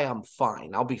Wi-Fi, I'm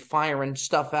fine. I'll be firing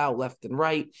stuff out left and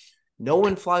right. No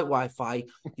in-flight Wi-Fi.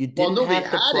 You didn't have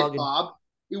to plug it, Bob.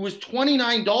 It was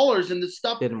 $29 and the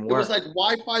stuff didn't work. It was like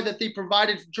Wi-Fi that they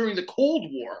provided during the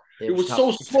Cold War. It was tough.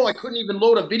 so slow I couldn't even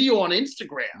load a video on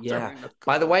Instagram. Yeah.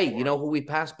 By the way, you know who we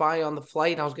passed by on the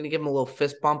flight? I was going to give him a little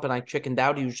fist bump and I chickened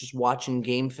out. He was just watching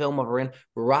game film over in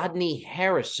Rodney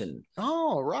Harrison.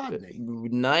 Oh, Rodney.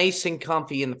 Nice and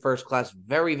comfy in the first class.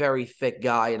 Very, very thick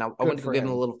guy. And I went to give him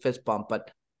a little fist bump,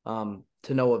 but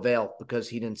to no avail because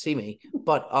he didn't see me.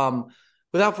 But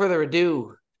without further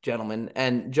ado, gentlemen,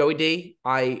 and Joey D,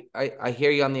 I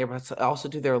hear you on the air. Also,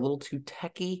 too, they're a little too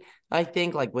techie, I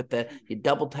think, like with you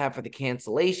double tap for the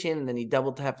cancellation, then you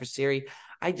double tap for Siri.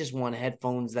 I just want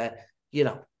headphones that,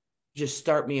 just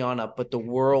start me on up, but the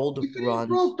world runs.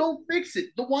 Bro, don't fix it.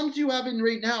 The ones you have in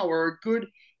right now are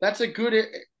that's a good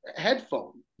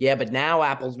headphone. Yeah, but now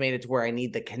Apple's made it to where I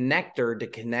need the connector to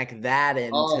connect that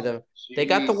into they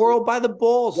got the world by the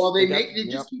balls. Well, they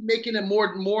just keep making it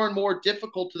more and more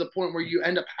difficult to the point where you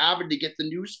end up having to get the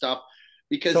new stuff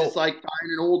because it's like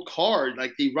buying an old car.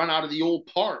 Like they run out of the old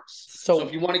parts. So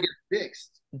if you want to get it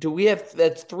fixed.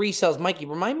 That's 3 cells. Mikey,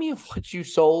 remind me of what you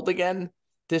sold again?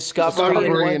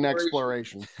 Discovery and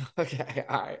exploration. Okay.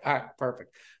 All right.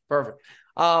 Perfect.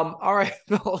 All right,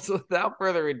 fellas, without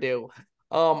further ado,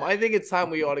 I think it's time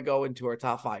we ought to go into our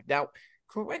top 5. Now,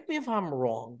 correct me if I'm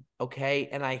wrong, okay?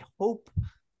 And I hope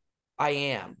I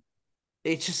am.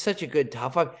 It's just such a good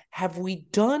top 5. Have we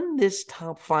done this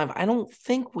top 5? I don't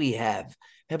think we have.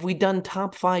 Have we done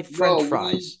top 5 French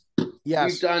fries?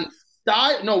 Yes.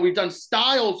 We've done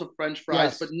styles of French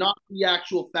fries, but not the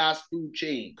actual fast food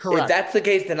chain. Correct. If that's the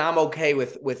case, then I'm okay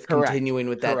with continuing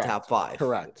with that top 5.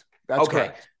 Correct. That's okay.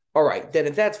 Correct. All right. Then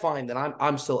if that's fine, then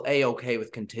I'm still okay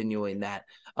with continuing that.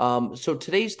 So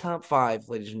today's top 5,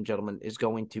 ladies and gentlemen, is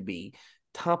going to be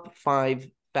top 5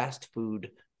 fast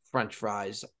food French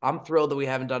fries. I'm thrilled that we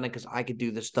haven't done it because I could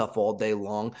do this stuff all day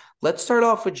long. Let's start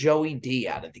off with Joey D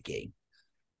out of the gate.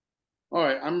 All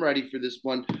right, I'm ready for this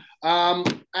one.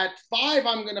 At 5,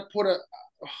 I'm going to put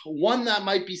one that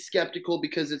might be skeptical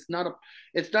because it's not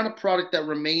a product that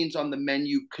remains on the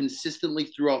menu consistently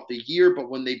throughout the year, but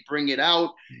when they bring it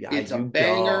out, it's a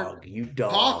banger.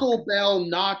 Taco Bell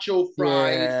nacho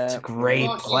fries. Yeah, it's a great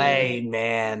play,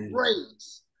 man.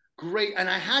 Great. And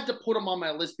I had to put them on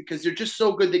my list because they're just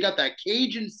so good. They got that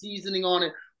Cajun seasoning on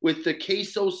it with the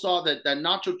queso sauce, that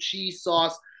nacho cheese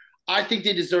sauce. I think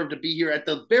they deserve to be here. At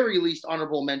the very least,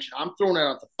 honorable mention. I'm throwing it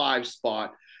out the 5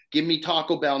 spot. Give me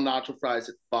Taco Bell nacho fries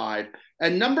at 5.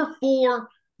 And number 4,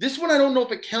 this one I don't know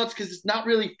if it counts because it's not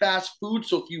really fast food.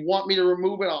 So if you want me to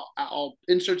remove it, I'll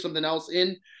insert something else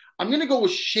in. I'm going to go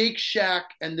with Shake Shack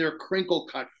and their crinkle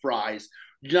cut fries.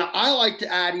 Now, I like to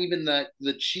add even the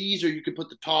cheese, or you could put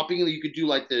the topping. You could do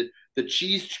like the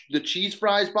cheese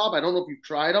fries, Bob. I don't know if you've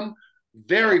tried them.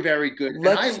 Very, very good.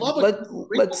 Let's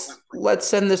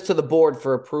send this to the board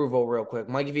for approval real quick.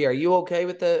 Mikey V, are you okay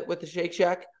with the Shake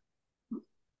Shack?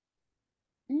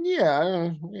 Yeah, I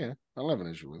don't have an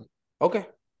issue with it. Okay,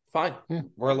 fine. Yeah.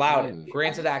 We're allowed it.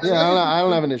 Granted access. Yeah, I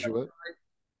don't have an issue with it.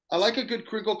 I like a good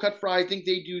crinkle cut fry. I think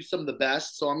they do some of the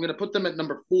best. So I'm going to put them at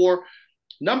number 4.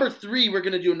 Number 3, we're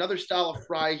going to do another style of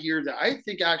fry here that I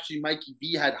think actually Mikey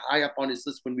V had high up on his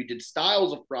list when we did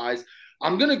styles of fries.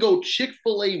 I'm going to go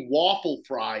Chick-fil-A waffle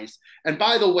fries. And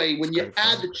by the way, when you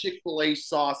add the Chick-fil-A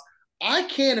sauce, I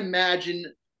can't imagine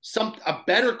a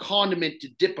better condiment to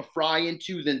dip a fry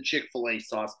into than Chick-fil-A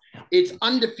sauce. It's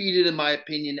undefeated in my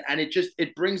opinion, and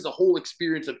it brings the whole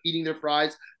experience of eating their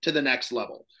fries to the next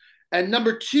level. And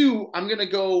number 2, I'm going to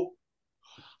go,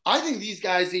 I think these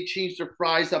guys, they changed their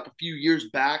fries up a few years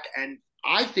back, and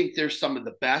I think they're some of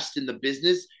the best in the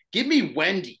business. Give me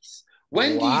Wendy's.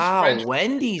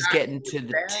 Wendy's getting to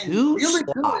the 2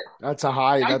 spot. That's a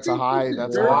high. That's a high. I know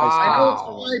it's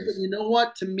high, but you know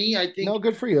what? To me, I think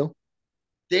good for you.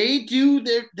 They do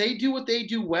what they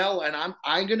do well, and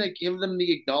I'm gonna give them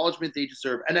the acknowledgement they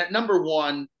deserve. And at number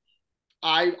 1,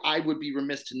 I would be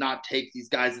remiss to not take these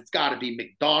guys. It's got to be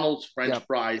McDonald's French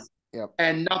fries.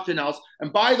 And nothing else.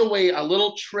 And by the way, a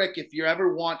little trick if you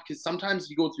ever want, because sometimes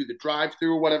you go through the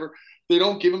drive-through or whatever, they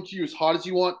don't give them to you as hot as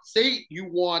you want. Say you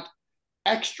want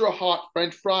extra hot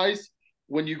French fries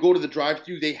when you go to the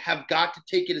drive-through, they have got to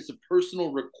take it as a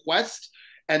personal request,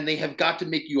 and they have got to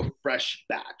make you a fresh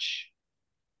batch.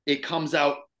 It comes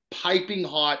out piping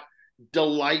hot,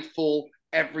 delightful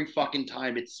every fucking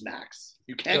time it smacks.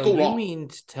 You can't So go you wrong. mean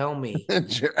to tell me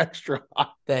Extra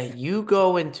hot. that you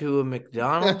go into a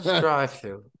McDonald's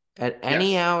drive-thru at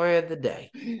any Yes. hour of the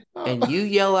day and you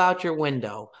yell out your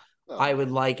window, I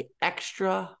would like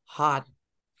extra hot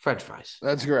French fries.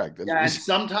 That's correct. That's Yeah, and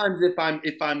sometimes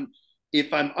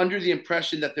if I'm under the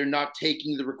impression that they're not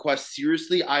taking the request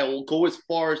seriously, I will go as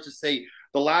far as to say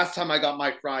the last time I got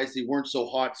my fries, they weren't so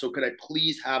hot. So could I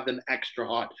please have them extra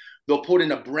hot? They'll put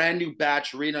in a brand new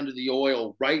batch right under the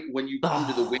oil, right when you come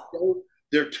to the window.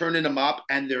 They're turning them up,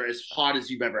 and they're as hot as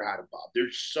you've ever had them, Bob.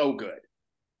 They're so good.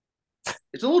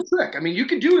 It's a little trick. I mean, you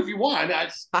can do it if you want. I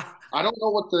mean, I don't know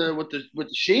what the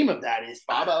shame of that is,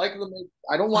 Bob. I like them.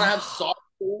 I don't want to have soft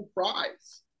cold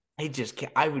fries. I just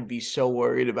can't. I would be so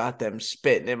worried about them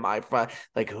spitting in my fry.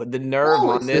 Like the nerve No,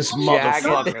 on this this jacket.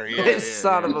 motherfucker. Yeah, This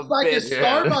son of a It's like a bitch.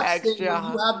 Starbucks thing Extra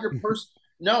when you have your person.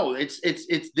 No,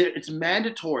 it's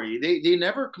mandatory. They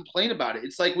never complain about it.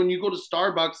 It's like when you go to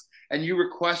Starbucks and you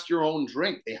request your own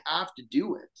drink, they have to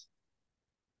do it.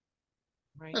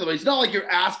 Right. By the way, it's not like you're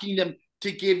asking them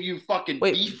to give you fucking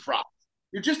Wait. beef fries.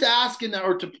 You're just asking them,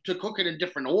 or to cook it in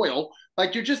different oil.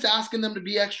 Like you're just asking them to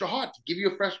be extra hot to give you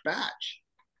a fresh batch.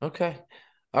 Okay.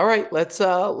 All right, let's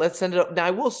send it up. Now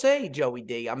I will say, Joey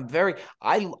D, I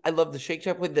love the Shake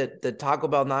Shack with the Taco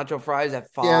Bell nacho fries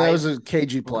at 5. Yeah, that was a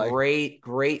KG play.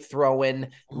 Great throw in.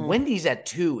 Mhm. Wendy's at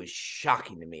 2 is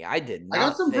shocking to me. I did not I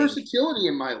got some think. versatility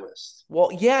in my list. Well,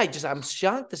 yeah, I'm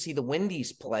shocked to see the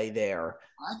Wendy's play there.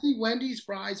 I think Wendy's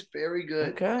fries very good.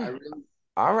 Okay.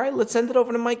 All right, let's send it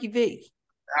over to Mikey V.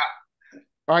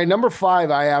 All right, number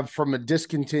 5, I have from a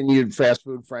discontinued fast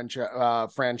food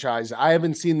franchise. I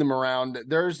haven't seen them around.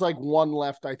 There's like one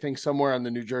left, I think, somewhere on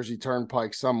the New Jersey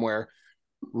Turnpike somewhere.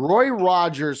 Roy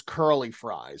Rogers curly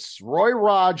fries. Roy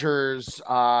Rogers,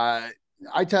 I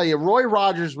tell you, Roy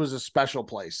Rogers was a special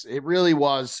place. It really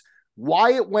was.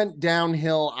 Why it went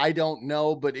downhill, I don't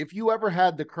know. But if you ever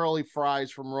had the curly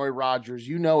fries from Roy Rogers,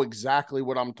 you know exactly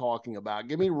what I'm talking about.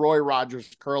 Give me Roy Rogers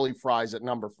curly fries at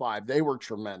number 5. They were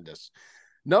tremendous.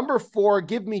 Number 4,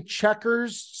 give me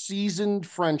Checkers seasoned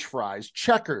French fries.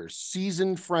 Checkers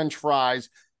seasoned French fries.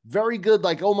 Very good,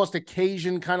 like almost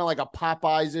occasion, kind of like a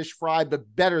Popeyes-ish fry,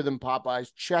 but better than Popeyes.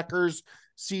 Checkers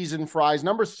seasoned fries.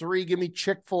 Number 3, give me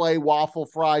Chick-fil-A waffle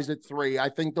fries at 3. I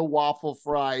think the waffle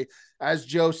fry, as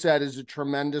Joe said, is a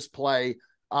tremendous play.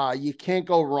 You can't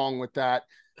go wrong with that.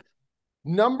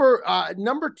 Number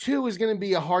 2 is going to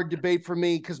be a hard debate for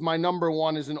me because my number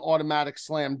 1 is an automatic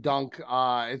slam dunk.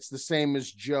 It's the same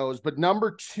as Joe's, but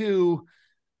number two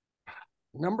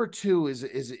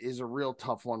is a real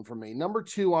tough one for me. Number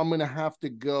 2, I'm going to have to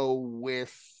go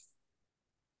with.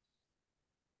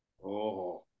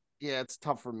 Oh, yeah, it's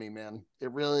tough for me, man.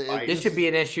 It really. This should be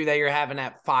an issue that you're having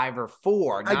at 5 or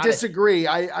 4. I disagree.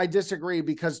 I disagree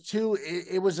because 2,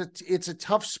 it's a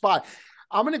tough spot.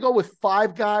 I'm going to go with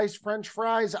Five Guys French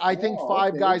fries. I think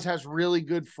Five Guys has really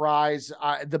good fries.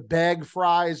 The bag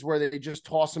fries where they just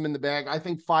toss them in the bag. I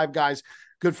think Five Guys,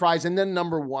 good fries. And then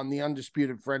number 1, the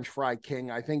undisputed French fry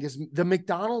king, I think is the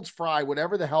McDonald's fry,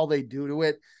 whatever the hell they do to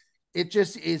it. It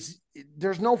just is.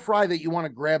 There's no fry that you want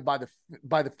to grab by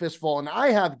the fistful. And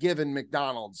I have given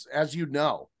McDonald's, as you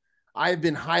know, I have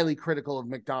been highly critical of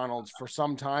McDonald's for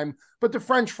some time, but the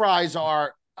French fries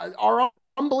are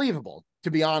unbelievable,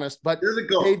 to be honest, but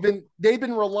they've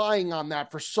been relying on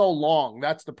that for so long.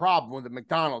 That's the problem with the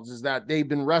McDonald's, is that they've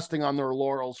been resting on their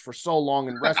laurels for so long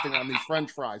and resting on these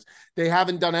French fries. They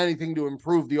haven't done anything to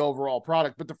improve the overall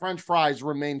product, but the French fries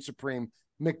remain supreme.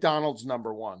 McDonald's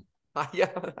number 1.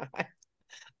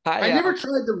 I never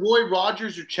tried the Roy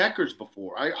Rogers or Checkers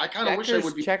before. I kind of wish I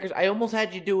would be. Checkers. I almost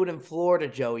had you do it in Florida,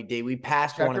 Joey D. We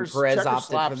passed one and Perez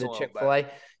opted for the Chick-fil-A.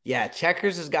 Yeah,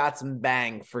 Checkers has got some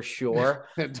bang for sure.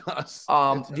 It does.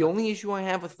 The only issue I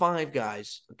have with Five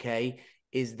Guys, okay,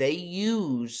 is they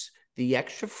use the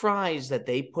extra fries that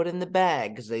they put in the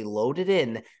bag because they load it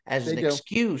in as an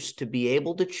excuse to be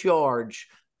able to charge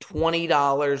 $20,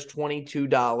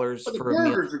 $22 for a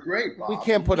meal. Burgers are great, Bob. We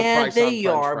can't put a price on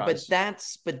French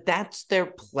fries. but that's their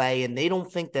play, and they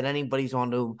don't think that anybody's on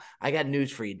to them. I got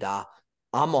news for you, Da.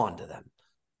 I'm on to them.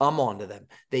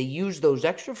 They use those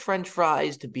extra French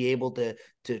fries to be able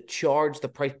to charge the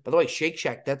price. By the way, Shake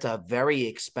Shack, that's a very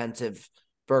expensive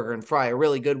burger and fry, a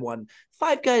really good one.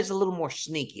 Five Guys a little more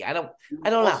sneaky. I don't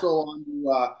know. Also on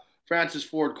to Francis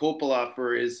Ford Coppola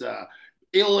for his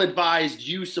ill-advised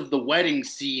use of the wedding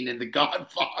scene in The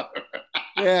Godfather.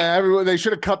 Yeah, they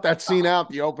should have cut that scene out,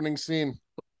 the opening scene.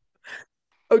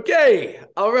 Okay,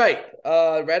 all right.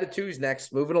 Ratatouille's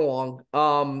next. Moving along.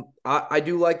 I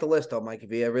do like the list, though, Mikey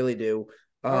V. I really do.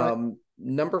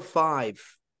 Number 5,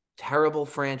 terrible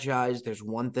franchise. There's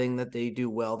one thing that they do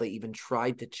well. They even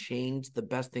tried to change the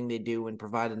best thing they do and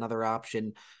provide another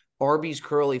option. Arby's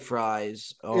curly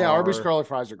fries Arby's curly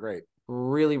fries are great.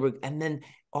 Really, and then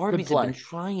Arby's have been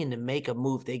trying to make a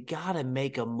move. They got to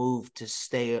make a move to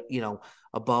stay,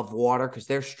 above water because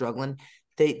they're struggling.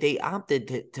 They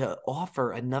opted to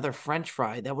offer another French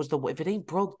fry. That was the way. If it ain't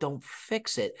broke, don't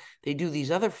fix it. They do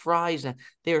these other fries, and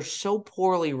they are so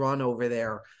poorly run over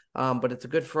there. But it's a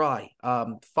good fry.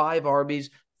 5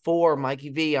 Arby's, 4 Mikey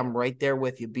V. I'm right there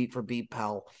with you, beat for beat,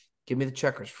 pal. Give me the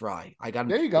Checkers fry. I got.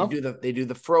 There you go. They do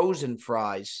the frozen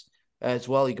fries as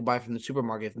well. You can buy from the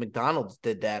supermarket. If McDonald's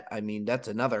did that, I mean, that's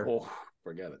another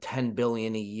forget it. 10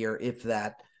 billion a year, if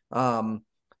that.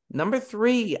 Number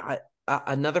 3,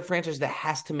 another franchise that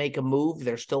has to make a move.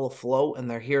 They're still afloat and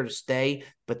they're here to stay,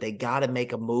 but they got to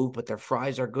make a move. But their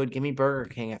fries are good. Give me Burger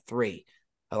King at 3.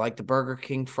 I like the Burger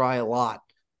King fry a lot.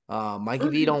 Mikey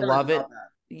V don't love it.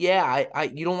 Yeah,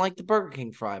 you don't like the Burger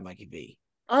King fry, Mikey V.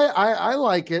 I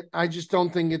like it. I just don't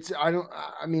think it's. I don't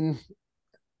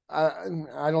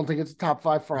think it's a top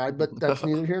 5 fry, but that's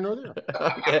neither here nor there.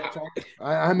 Okay.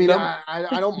 I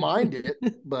don't mind it,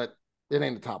 but it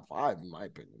ain't the top 5 in my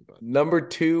opinion. But number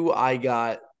 2, I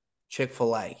got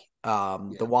Chick-fil-A.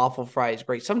 The waffle fry is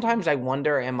great. Sometimes I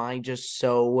wonder, am I just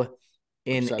so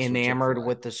enamored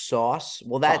with the sauce?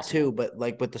 Well, that too, but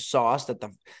like with the sauce, that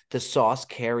the sauce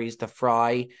carries the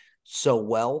fry so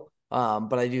well.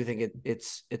 But I do think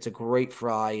it's a great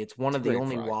fry. It's one of the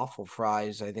only waffle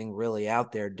fries I think really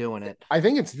out there doing it. I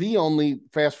think it's the only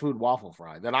fast food waffle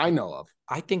fry that I know of.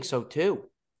 I think so too.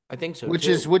 Which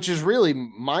is really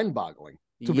mind-boggling,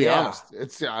 to be honest.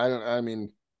 It's I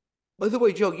mean. By the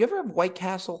way, Joe, you ever have White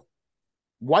Castle?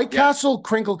 White Castle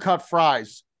crinkle cut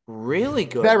fries. Really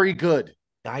good. Very good.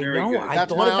 I know. I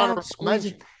thought about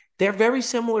squeezing. They're very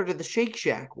similar to the Shake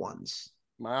Shack ones.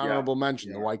 My honorable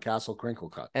mention, the White Castle crinkle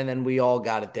cut. And then we all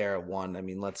got it there at 1. I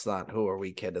mean, who are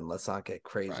we kidding? Let's not get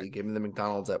crazy. Right. Give me the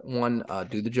McDonald's at 1.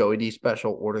 Do the Joey D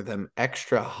special. Order them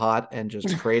extra hot and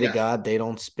just pray to God they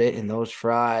don't spit in those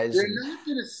fries. They're not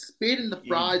going to spit in the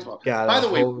fries. By the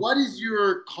way, what is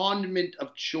your condiment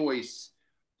of choice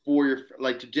for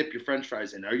your to dip your French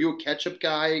fries in? Are you a ketchup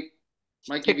guy,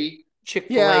 Mikey V?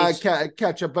 Chick-fil-A. Yeah,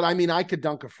 ketchup, but I mean, I could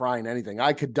dunk a fry in anything.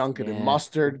 I could dunk it in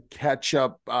mustard,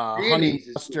 ketchup, honey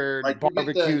mustard,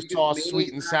 barbecue sauce,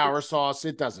 sweet and sour sauce.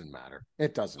 It doesn't matter.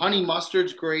 Honey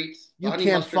mustard's great. You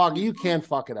can't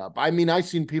fuck it up. I mean, I've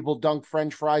seen people dunk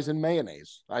French fries in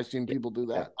mayonnaise. I've seen people do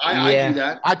that. I do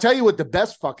that. I tell you what the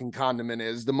best fucking condiment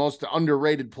is. The most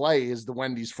underrated play is the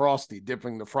Wendy's Frosty,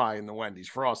 dipping the fry in the Wendy's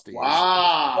Frosty.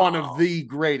 Wow. One of the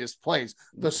greatest plays.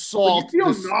 The salt.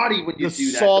 You feel naughty when you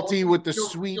do that. Salty with the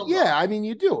sweet. Yeah, I mean,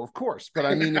 you do, of course. But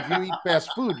I mean, if you eat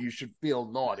fast food, you should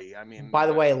feel naughty. I mean, by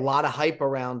the way, a lot of hype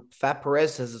around Fat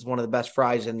Perez says it's one of the best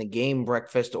fries in the game,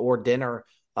 breakfast or dinner.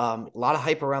 A lot of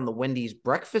hype around the Wendy's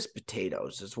breakfast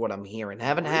potatoes is what I'm hearing.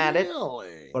 Haven't had it,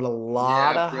 but a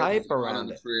lot of hype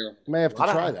around it. May have to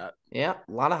try that. Yeah,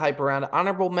 a lot of hype around it.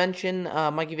 Honorable mention,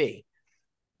 Mikey V.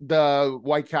 The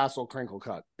White Castle crinkle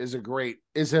cut is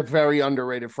a very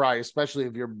underrated fry, especially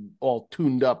if you're all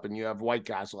tuned up and you have White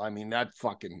Castle. I mean,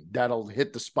 that'll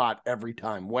hit the spot every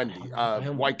time.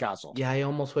 White Castle. Yeah, I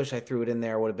almost wish I threw it in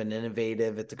there. It would have been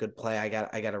innovative. It's a good play. I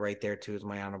got it right there too as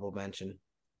my honorable mention.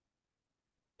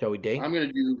 Joey D. I'm going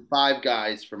to do Five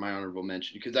Guys for my honorable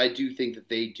mention because I do think that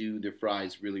they do their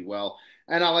fries really well.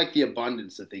 And I like the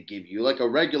abundance that they give you. Like a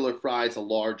regular fry is a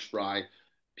large fry.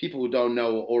 People who don't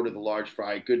know will order the large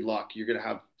fry. Good luck. You're going to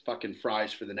have fucking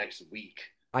fries for the next week.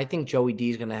 I think Joey D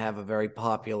is going to have a very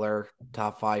popular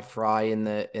top 5 fry in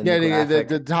the graphic.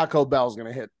 The Taco Bell's going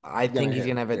to hit. I think he's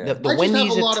going to have it. Yeah. The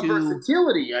Wendy's have a lot of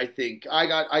versatility, I think. I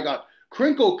got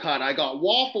crinkle cut. I got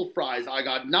waffle fries. I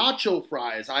got nacho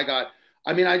fries. I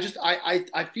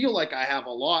feel like I have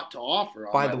a lot to offer.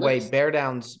 By the way, Bear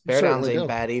Downs ain't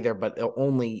bad either, but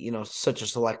only such a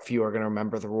select few are going to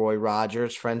remember the Roy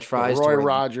Rogers French fries. Roy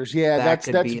Rogers, yeah, that's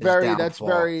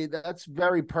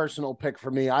very personal pick for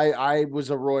me. I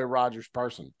was a Roy Rogers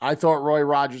person. I thought Roy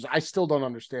Rogers. I still don't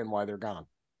understand why they're gone.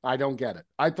 I don't get it.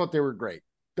 I thought they were great.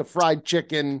 The fried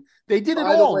chicken, they did it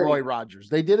all. Roy Rogers,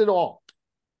 they did it all.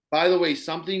 By the way,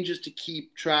 something just to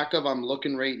keep track of. I'm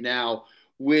looking right now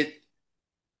with.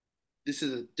 This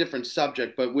is a different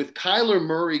subject, but with Kyler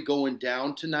Murray going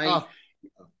down tonight,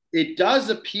 it does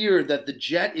appear that the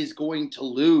Jet is going to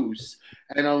lose.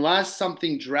 And unless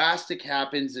something drastic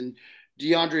happens and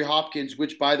DeAndre Hopkins,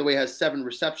 which by the way has 7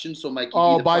 receptions, so Mikey.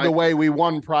 Oh, by the way, we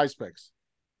won Prize Picks.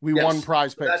 We Yes. won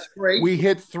Prize Picks. That's great. We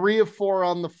hit 3 of 4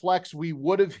 on the flex. We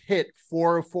would have hit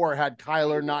 4 of 4 had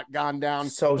Kyler not gone down.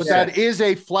 So but sick. that is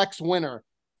a flex winner.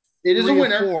 It is a 3 of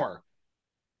winner. 4.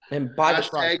 And by the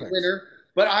Prize Hashtag Picks. winner.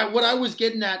 But what I was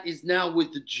getting at is now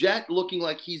with the Jet looking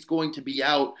like he's going to be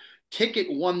out, Ticket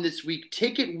won this week.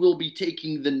 Ticket will be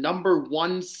taking the number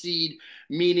 1 seed,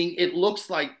 meaning it looks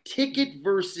like Ticket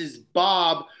versus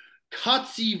Bob,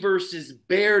 Cutsy versus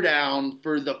Bear Down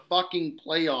for the fucking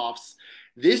playoffs.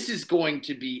 This is going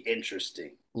to be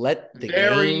interesting. let the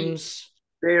Very, games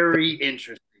very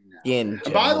interesting now. begin.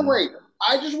 And by the gentlemen. way,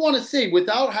 I just want to say,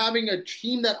 without having a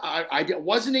team that I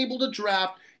wasn't able to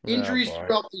draft, injuries boy.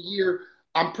 throughout the year,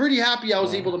 I'm pretty happy I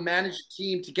was able to manage the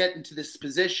team to get into this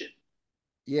position.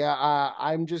 Yeah,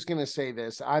 I'm just going to say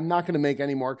this. I'm not going to make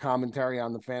any more commentary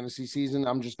on the fantasy season.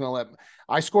 I'm just going to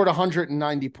I scored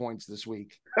 190 points this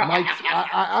week.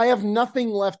 I have nothing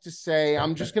left to say.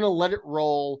 I'm just going to let it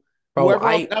roll. Bro, Whoever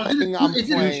I- I'm Is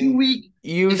it a playing. 2-week?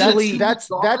 Usually,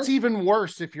 That's even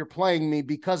worse if you're playing me,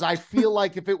 because I feel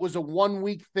like if it was a 1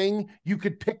 week thing, you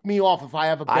could pick me off if I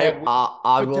have a bad week. I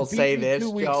But will to beat say me this,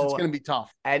 2 weeks, Joe. it's going to be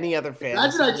tough. Any other Imagine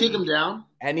fantasy I take him league, down.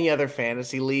 any other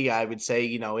fantasy league, I would say,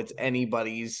 it's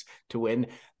anybody's to win.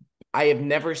 I have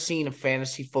never seen a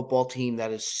fantasy football team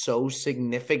that is so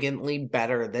significantly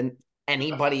better than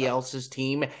anybody else's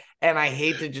team. And I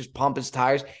hate to just pump his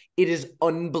tires. It is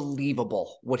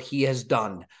unbelievable what he has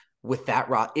done with that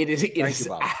rod. It is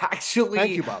actually,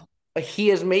 Thank you, Bob. He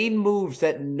has made moves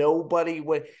that nobody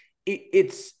would.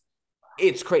 It's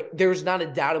great. There's not a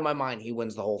doubt in my mind he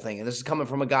wins the whole thing. And this is coming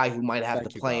from a guy who might have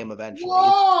to play him eventually.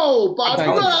 Whoa, Bob, I'm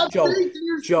you telling got you, faith in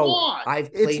your Joe, squad.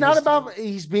 I've played It's not this about team.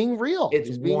 he's being real. It's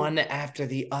He's being, one after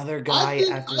the other guy.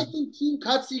 I think Team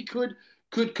Cutsy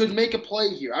could make a play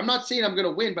here. I'm not saying I'm going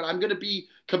to win, but I'm going to be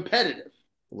competitive.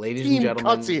 Ladies Team and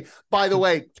gentlemen, Cutsy. By the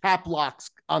way, cap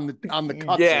locks on the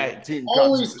Cutsy. Yeah. Team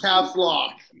Always Cutsy. caps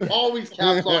lock. Always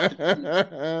caps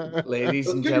lock. ladies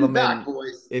It's and good to be gentlemen, back,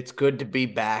 boys. it's good to be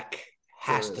back.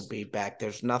 Has Sure to is. be back.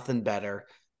 There's nothing better.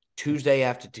 Tuesday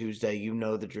after Tuesday, you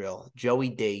know the drill. Joey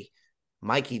D,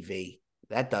 Mikey V.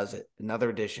 That does it. Another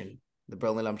edition. The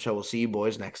Brilliant Show. We'll see you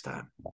boys next time.